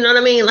with. You know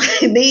what I mean? Like,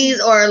 these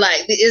are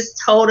like, it's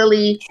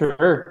totally,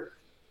 Sure.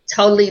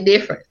 totally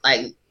different.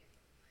 Like,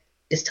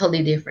 it's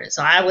totally different.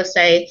 So I would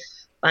say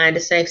find a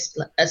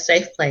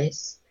safe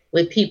place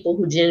with people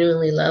who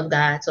genuinely love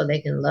God so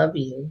they can love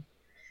you.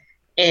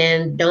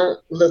 And don't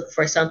look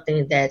for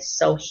something that's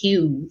so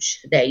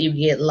huge that you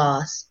get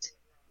lost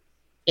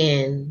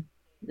in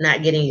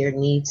not getting your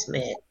needs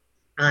met,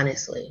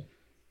 honestly.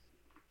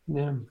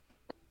 Yeah.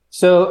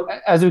 So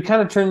as we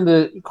kind of turn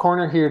the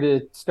corner here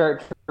to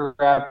start to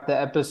wrap the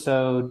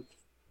episode,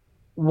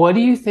 what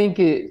do you think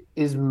it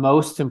is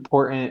most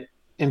important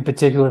in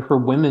particular for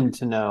women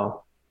to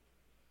know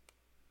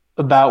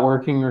about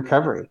working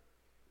recovery?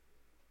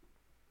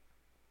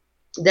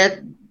 That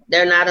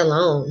they're not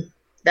alone.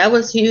 That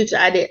was huge.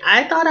 I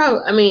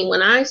mean,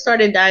 when I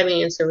started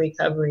diving into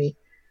recovery,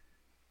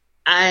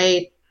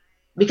 I,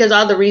 because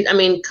all the reason, I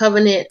mean,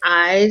 Covenant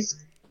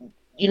Eyes,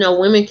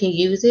 women can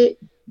use it,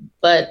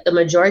 but the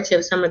majority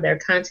of some of their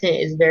content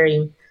is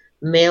very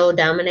male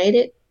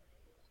dominated.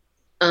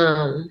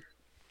 Um,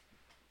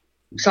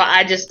 so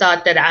I just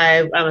thought that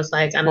I was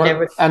like, I'm never.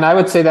 Well, and I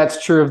would say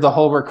that's true of the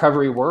whole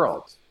recovery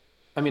world.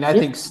 I mean, I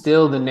Yeah. think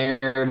still the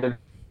narrative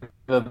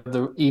of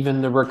the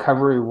even the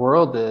recovery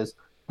world is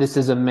this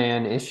is a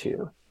man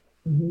issue.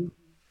 Mhm.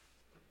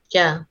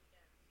 Yeah.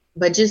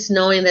 But just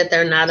knowing that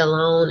they're not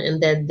alone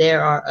and that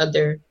there are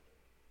other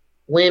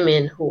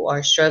women who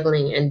are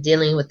struggling and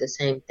dealing with the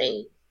same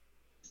thing.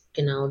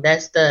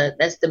 That's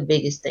the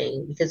biggest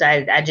thing, because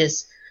I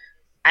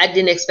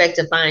didn't expect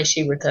to find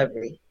She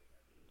Recovery.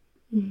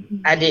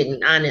 Mm-hmm. I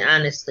didn't,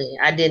 honestly.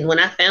 I didn't. When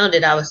I found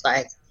it, I was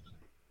like,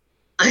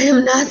 I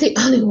am not the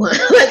only one.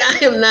 Like, I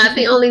am not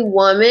the only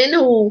woman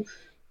who,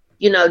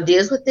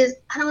 deals with this.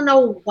 I don't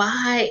know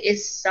why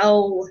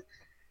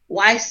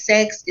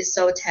sex is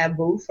so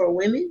taboo for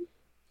women.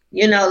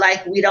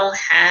 Like, we don't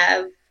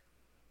have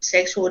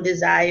sexual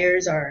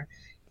desires or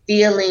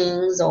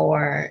feelings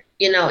or,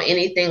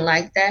 anything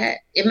like that.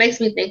 It makes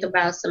me think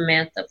about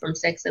Samantha from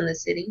Sex and the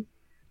City.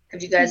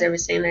 Have you guys ever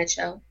seen that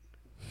show?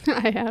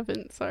 I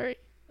haven't, sorry.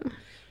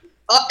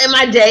 Oh, am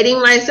I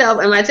dating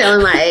myself? Am I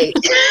telling my age?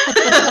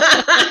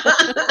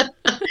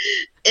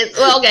 It's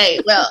well, okay.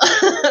 Well,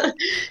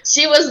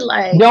 she was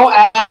like, Don't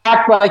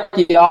act like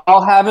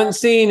y'all haven't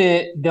seen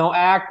it. Don't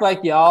act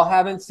like y'all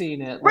haven't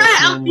seen it. right,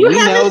 Listen, we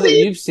know that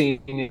you've seen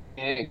it.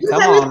 you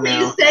Come haven't on seen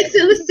now. Sex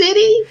in the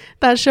City?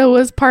 That show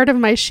was part of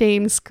my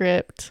shame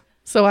script,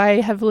 so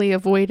I heavily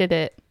avoided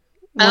it.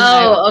 When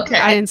Oh, I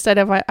okay. instead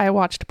of I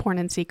watched porn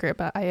in secret,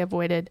 but I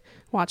avoided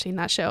watching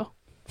that show.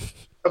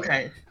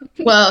 Okay.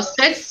 Well,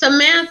 Sex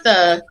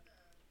Samantha,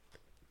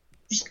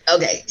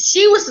 okay,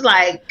 she was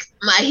like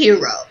my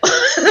hero,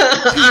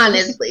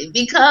 honestly,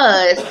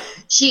 because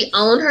she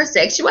owned her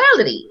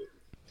sexuality,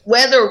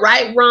 whether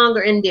right, wrong,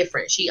 or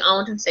indifferent. She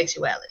owned her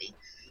sexuality.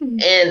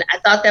 And I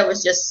thought that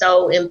was just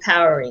so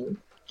empowering,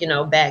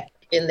 back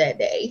in that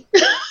day,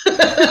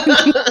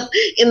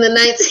 in the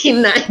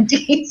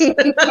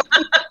 1990s.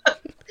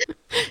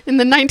 In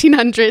the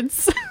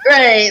 1900s.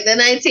 Right, the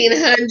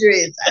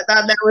 1900s. I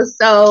thought that was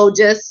so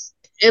just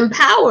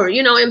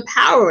empowering.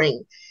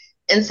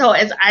 And so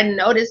as I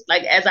noticed,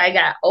 like, as I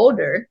got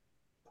older,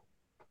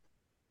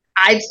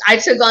 I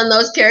took on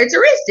those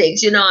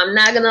characteristics. I'm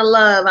not gonna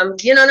love.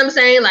 You know what I'm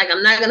saying? Like,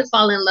 I'm not gonna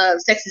fall in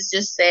love. Sex is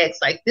just sex.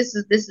 Like, this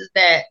is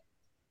that.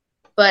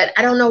 But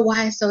I don't know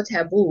why it's so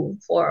taboo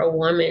for a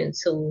woman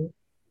to.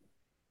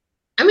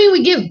 I mean,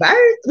 we give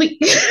birth. I mean,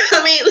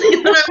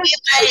 you know what I mean?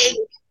 Like,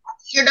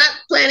 you're not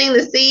planting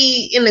the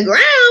seed in the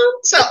ground.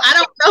 So I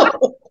don't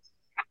know.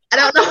 I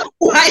don't know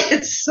why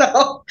it's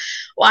so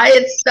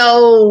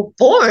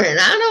foreign.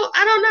 I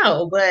don't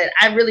know, but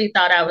I really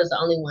thought I was the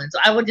only one. So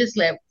I would just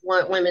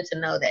want women to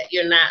know that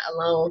you're not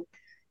alone.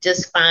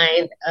 Just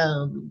find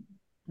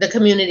the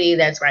community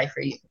that's right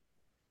for you,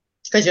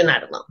 because you're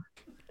not alone.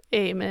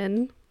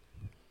 Amen.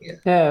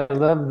 Yeah, I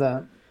love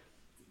that.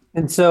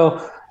 And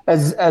so,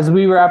 as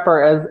we wrap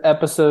our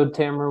episode,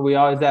 Tamara, we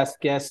always ask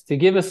guests to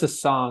give us a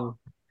song,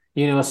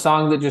 a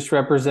song that just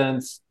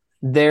represents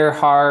their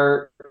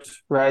heart,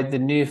 right? The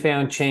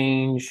newfound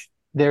change,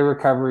 their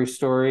recovery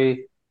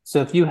story.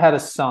 So, if you had a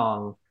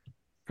song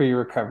for your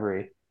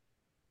recovery,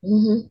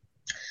 Mm-hmm.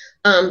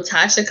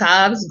 Tasha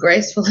Cobb's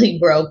 "Gracefully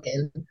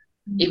Broken."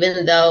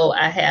 Even though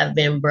I have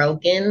been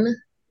broken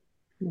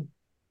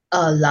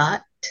a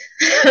lot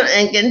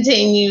and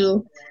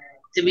continue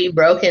to be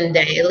broken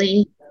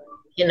daily,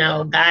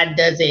 God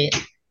does it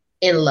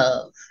in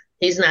love.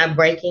 He's not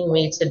breaking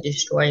me to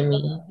destroy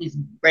me. He's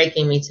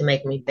breaking me to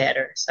make me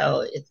better.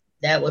 So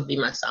that would be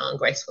my song,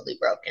 "Gracefully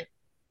Broken."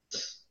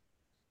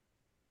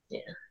 Yeah.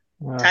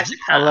 Tasha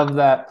I Cobb. love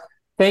that.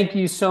 Thank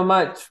you so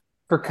much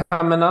for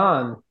coming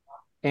on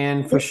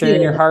and for Thank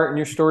sharing your you. heart and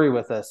your story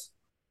with us.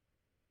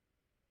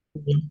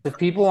 If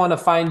people want to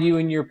find you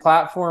in your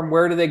platform,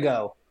 where do they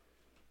go?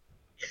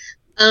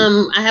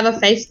 I have a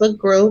Facebook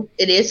group.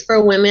 It is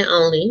for women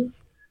only,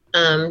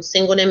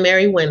 single and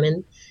married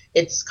women.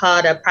 It's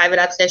called a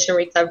Private Obsession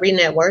Recovery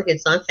Network.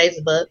 It's on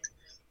Facebook.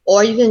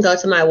 Or you can go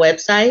to my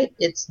website.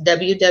 It's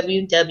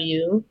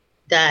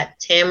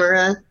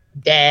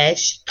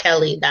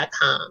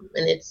www.tamara-kelly.com.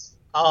 And it's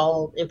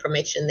all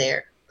information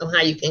there on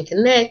how you can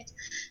connect,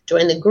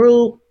 join the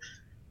group,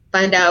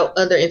 find out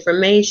other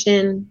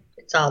information.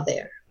 It's all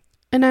there.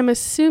 And I'm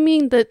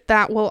assuming that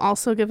that will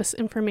also give us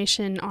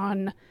information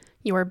on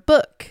your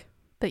book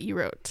that you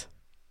wrote.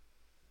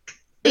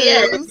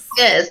 Yes.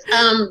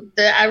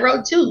 I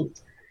wrote two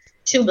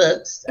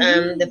books.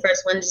 The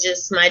first one is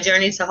just my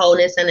journey to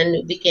wholeness and a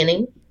new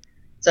beginning.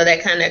 So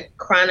that kind of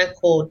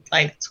chronicled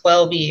like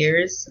 12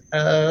 years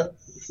of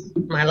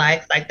my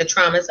life, like the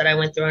traumas that I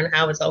went through and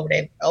how I was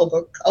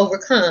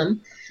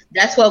overcome.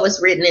 That's what was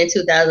written in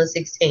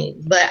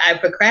 2016. But I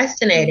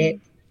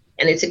procrastinated,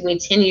 and it took me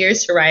 10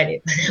 years to write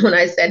it. When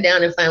I sat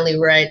down and finally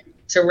write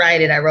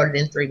it, I wrote it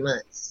in 3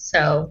 months.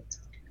 So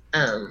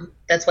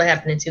that's what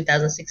happened in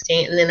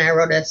 2016. And then I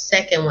wrote a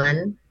second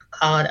one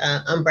called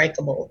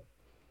Unbreakable.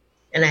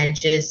 And I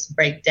just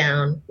break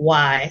down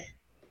why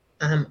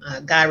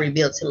God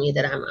revealed to me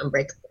that I'm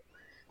unbreakable.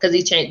 Because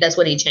that's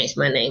what he changed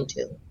my name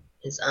to,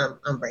 is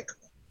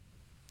Unbreakable.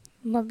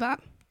 Love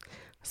that.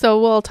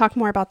 So we'll talk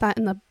more about that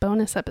in the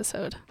bonus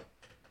episode.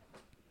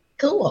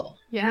 Cool.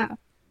 Yeah.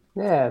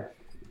 Yeah.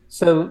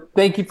 So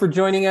thank you for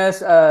joining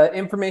us.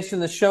 Information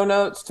in the show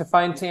notes to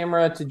find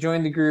Tamara, to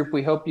join the group.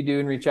 We hope you do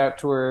and reach out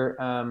to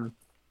her.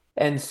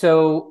 And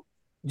so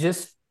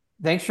just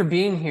thanks for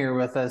being here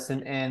with us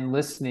and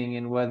listening.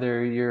 And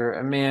whether you're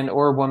a man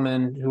or a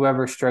woman,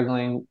 whoever's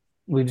struggling,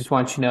 we just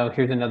want you to know,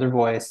 here's another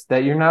voice,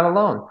 that you're not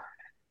alone.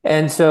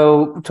 And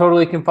so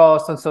totally can follow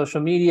us on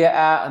social media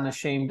at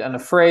Unashamed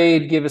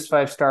Unafraid. Give us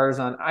 5 stars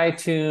on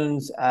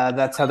iTunes.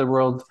 That's how the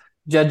world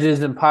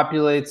judges and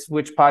populates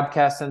which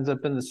podcast ends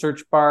up in the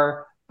search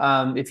bar.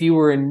 If you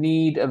were in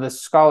need of a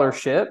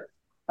scholarship,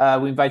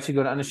 we invite you to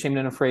go to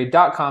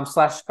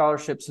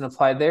unashamedandunafraid.com/scholarships and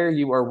apply there.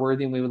 You are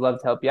worthy, and we would love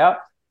to help you out.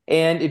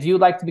 And if you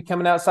would like to become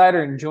an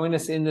outsider and join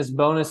us in this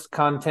bonus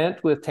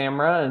content with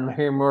Tamara and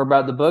hear more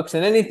about the books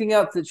and anything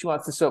else that she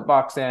wants to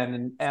soapbox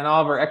in, and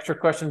all of our extra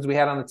questions we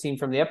had on the team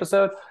from the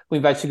episode, we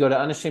invite you to go to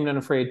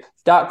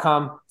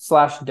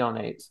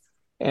unashamedandunafraid.com/donate.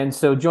 And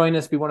so join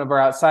us, be one of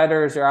our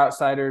outsiders. Our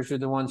outsiders are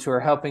the ones who are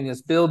helping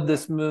us build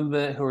this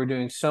movement, who are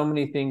doing so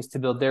many things to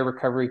build their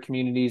recovery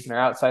communities. And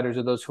our outsiders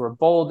are those who are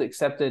bold,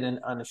 accepted, and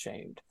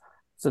unashamed.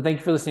 So thank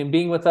you for listening,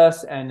 being with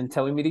us. And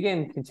until we meet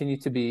again, continue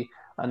to be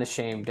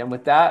unashamed. And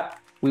with that,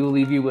 we will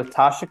leave you with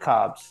Tasha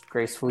Cobb's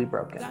Gracefully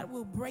Broken. God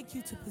will break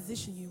you to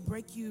position you,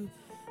 break you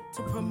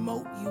to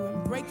promote you,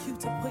 and break you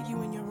to put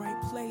you in your right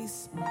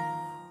place.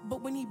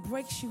 But when he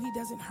breaks you, he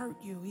doesn't hurt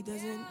you.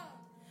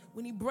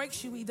 When he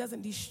breaks you, he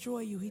doesn't destroy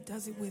you. He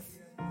does it with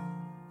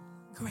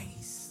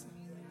grace.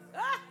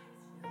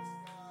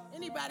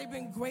 Anybody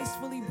been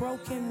gracefully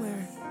broken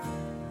where?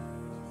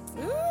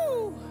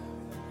 Ooh.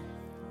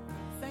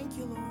 Thank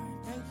you, Lord.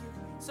 Thank you.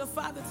 So,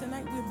 Father,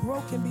 tonight we're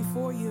broken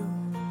before you.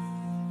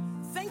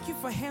 Thank you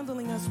for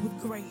handling us with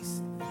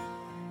grace.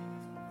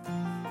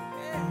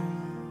 Yeah.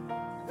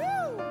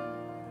 Woo.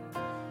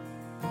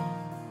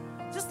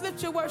 Just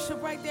lift your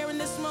worship right there in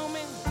this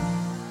moment.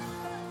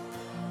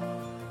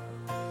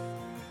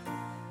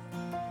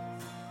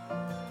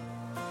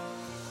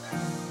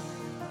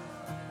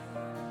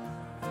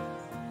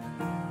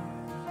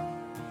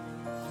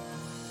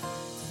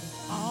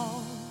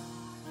 All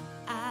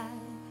I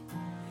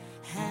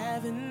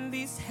have in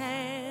these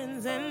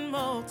hands and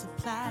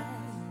multiply,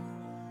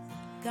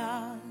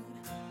 God,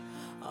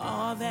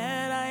 all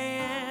that I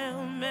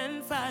am,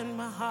 and find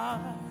my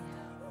heart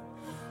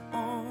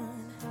on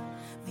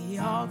the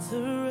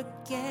altar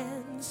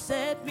again.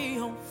 Set me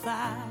on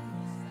fire,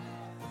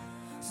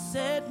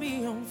 set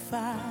me on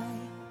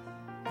fire.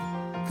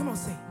 Come on,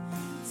 sing.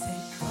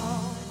 Take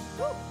all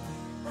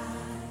I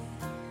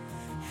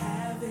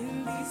have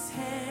in these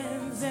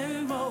hands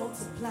and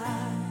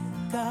multiply,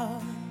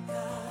 God,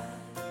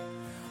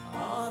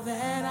 all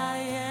that I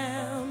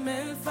am,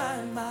 and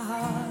find my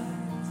heart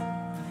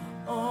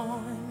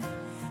on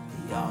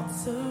the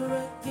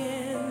altar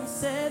again.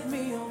 Set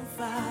me on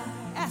fire.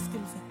 Ask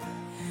him,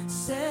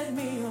 set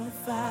me on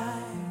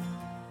fire.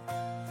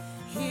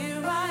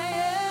 Here I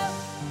am,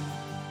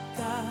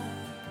 God,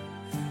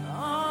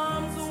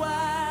 arms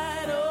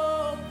wide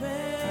open.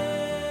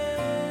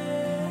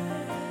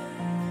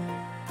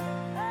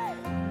 Hey.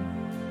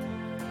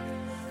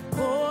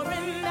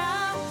 Pouring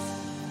out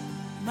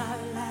my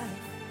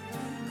life,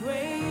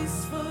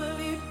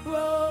 gracefully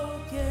broken.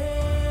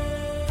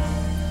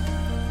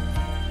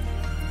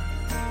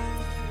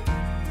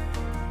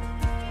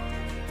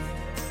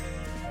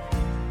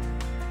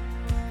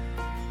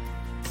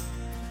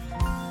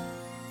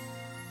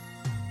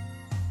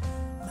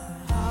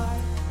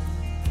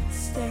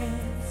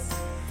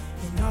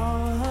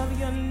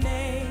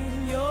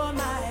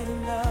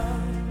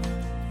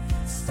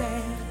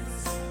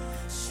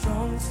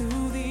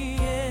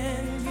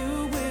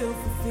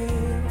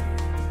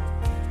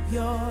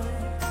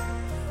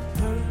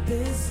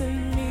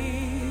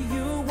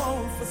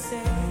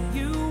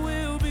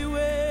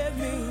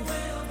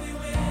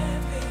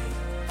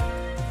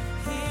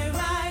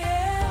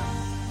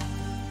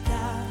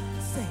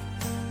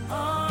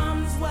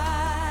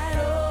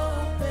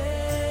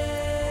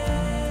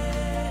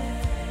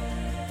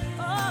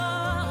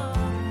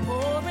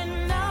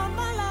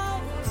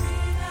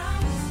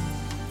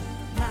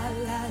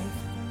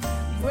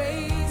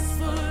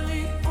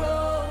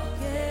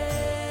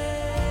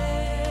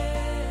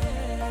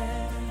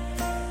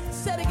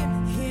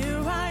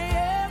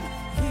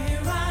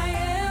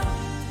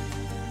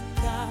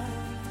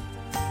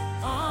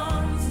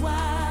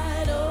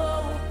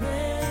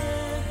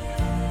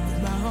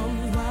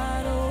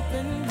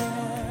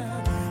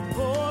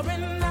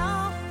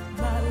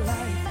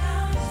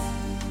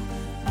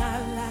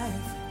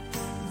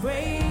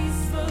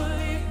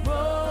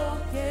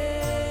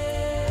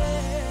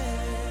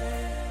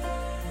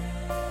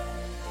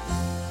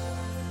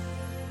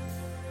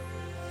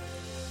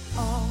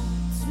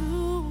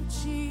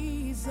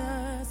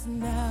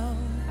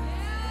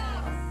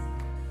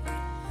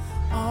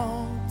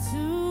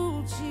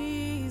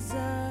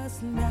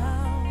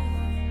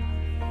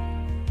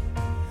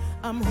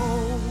 I'm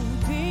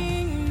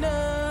holding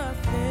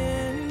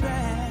nothing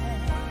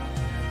back.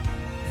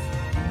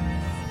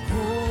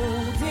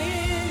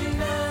 Holding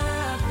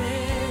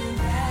nothing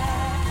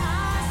back.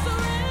 I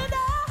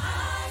surrender.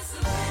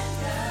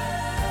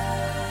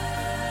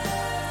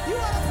 You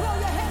want to throw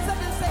your hands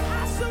up and say,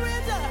 I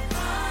surrender.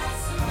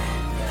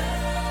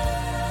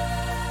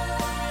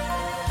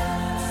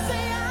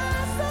 Say,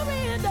 I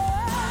surrender.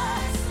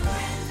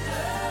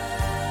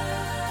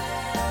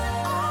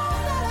 All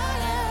that I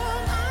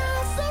am,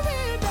 I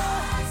surrender.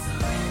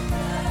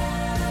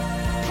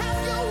 Have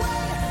your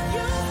way.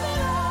 Use me,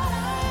 Lord.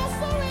 I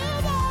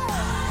surrender.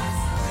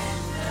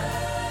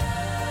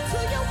 To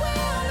your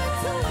will and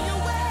to your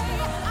way,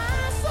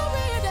 I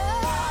surrender.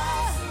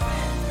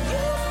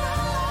 Use my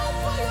life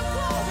for your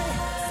glory.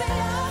 Say,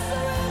 I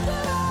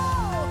surrender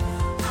all.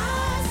 I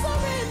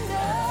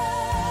surrender.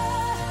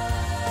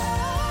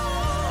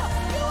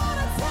 You ought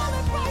to tell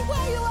it right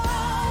where you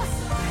are.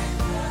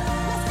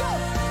 Let's go.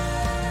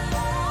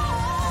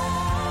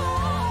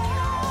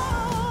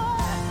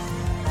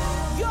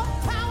 Your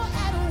power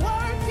at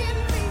work in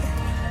me.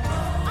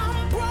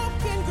 I'm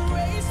broken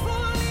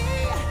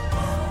gracefully.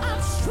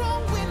 I'm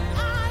strong when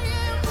I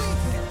am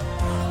weak.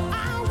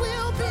 I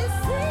will be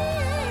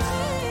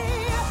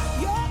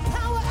free. Your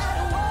power at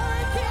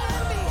work in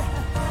me.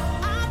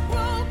 I'm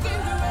broken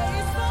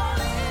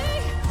gracefully.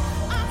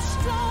 I'm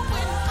strong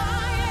when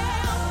I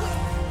am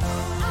weak.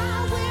 I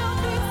will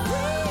be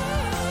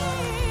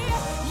free.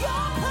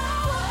 Your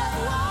power at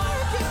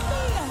work in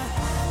me.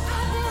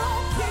 I'm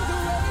broken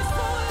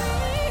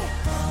gracefully.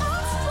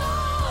 I'm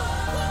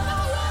strong when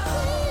I am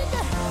weak.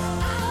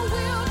 I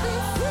will be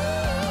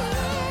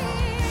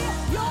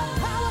free. Your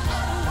power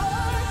at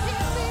work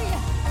in me.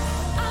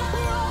 I'm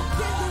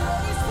broken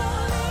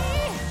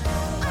gracefully.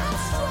 I'm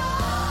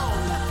strong.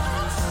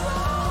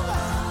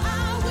 I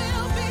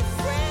will be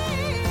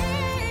free.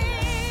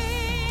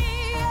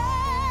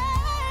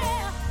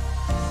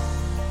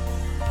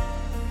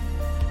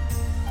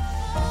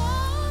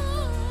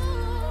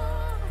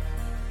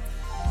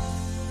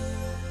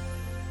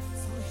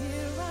 So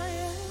here I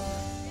am,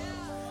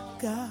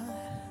 God,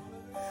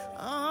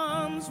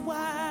 arms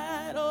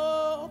wide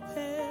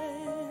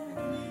open.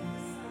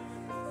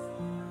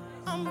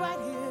 I'm right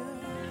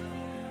here,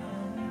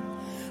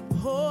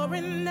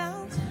 pouring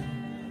out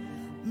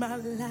my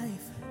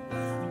life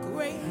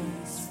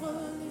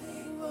gracefully.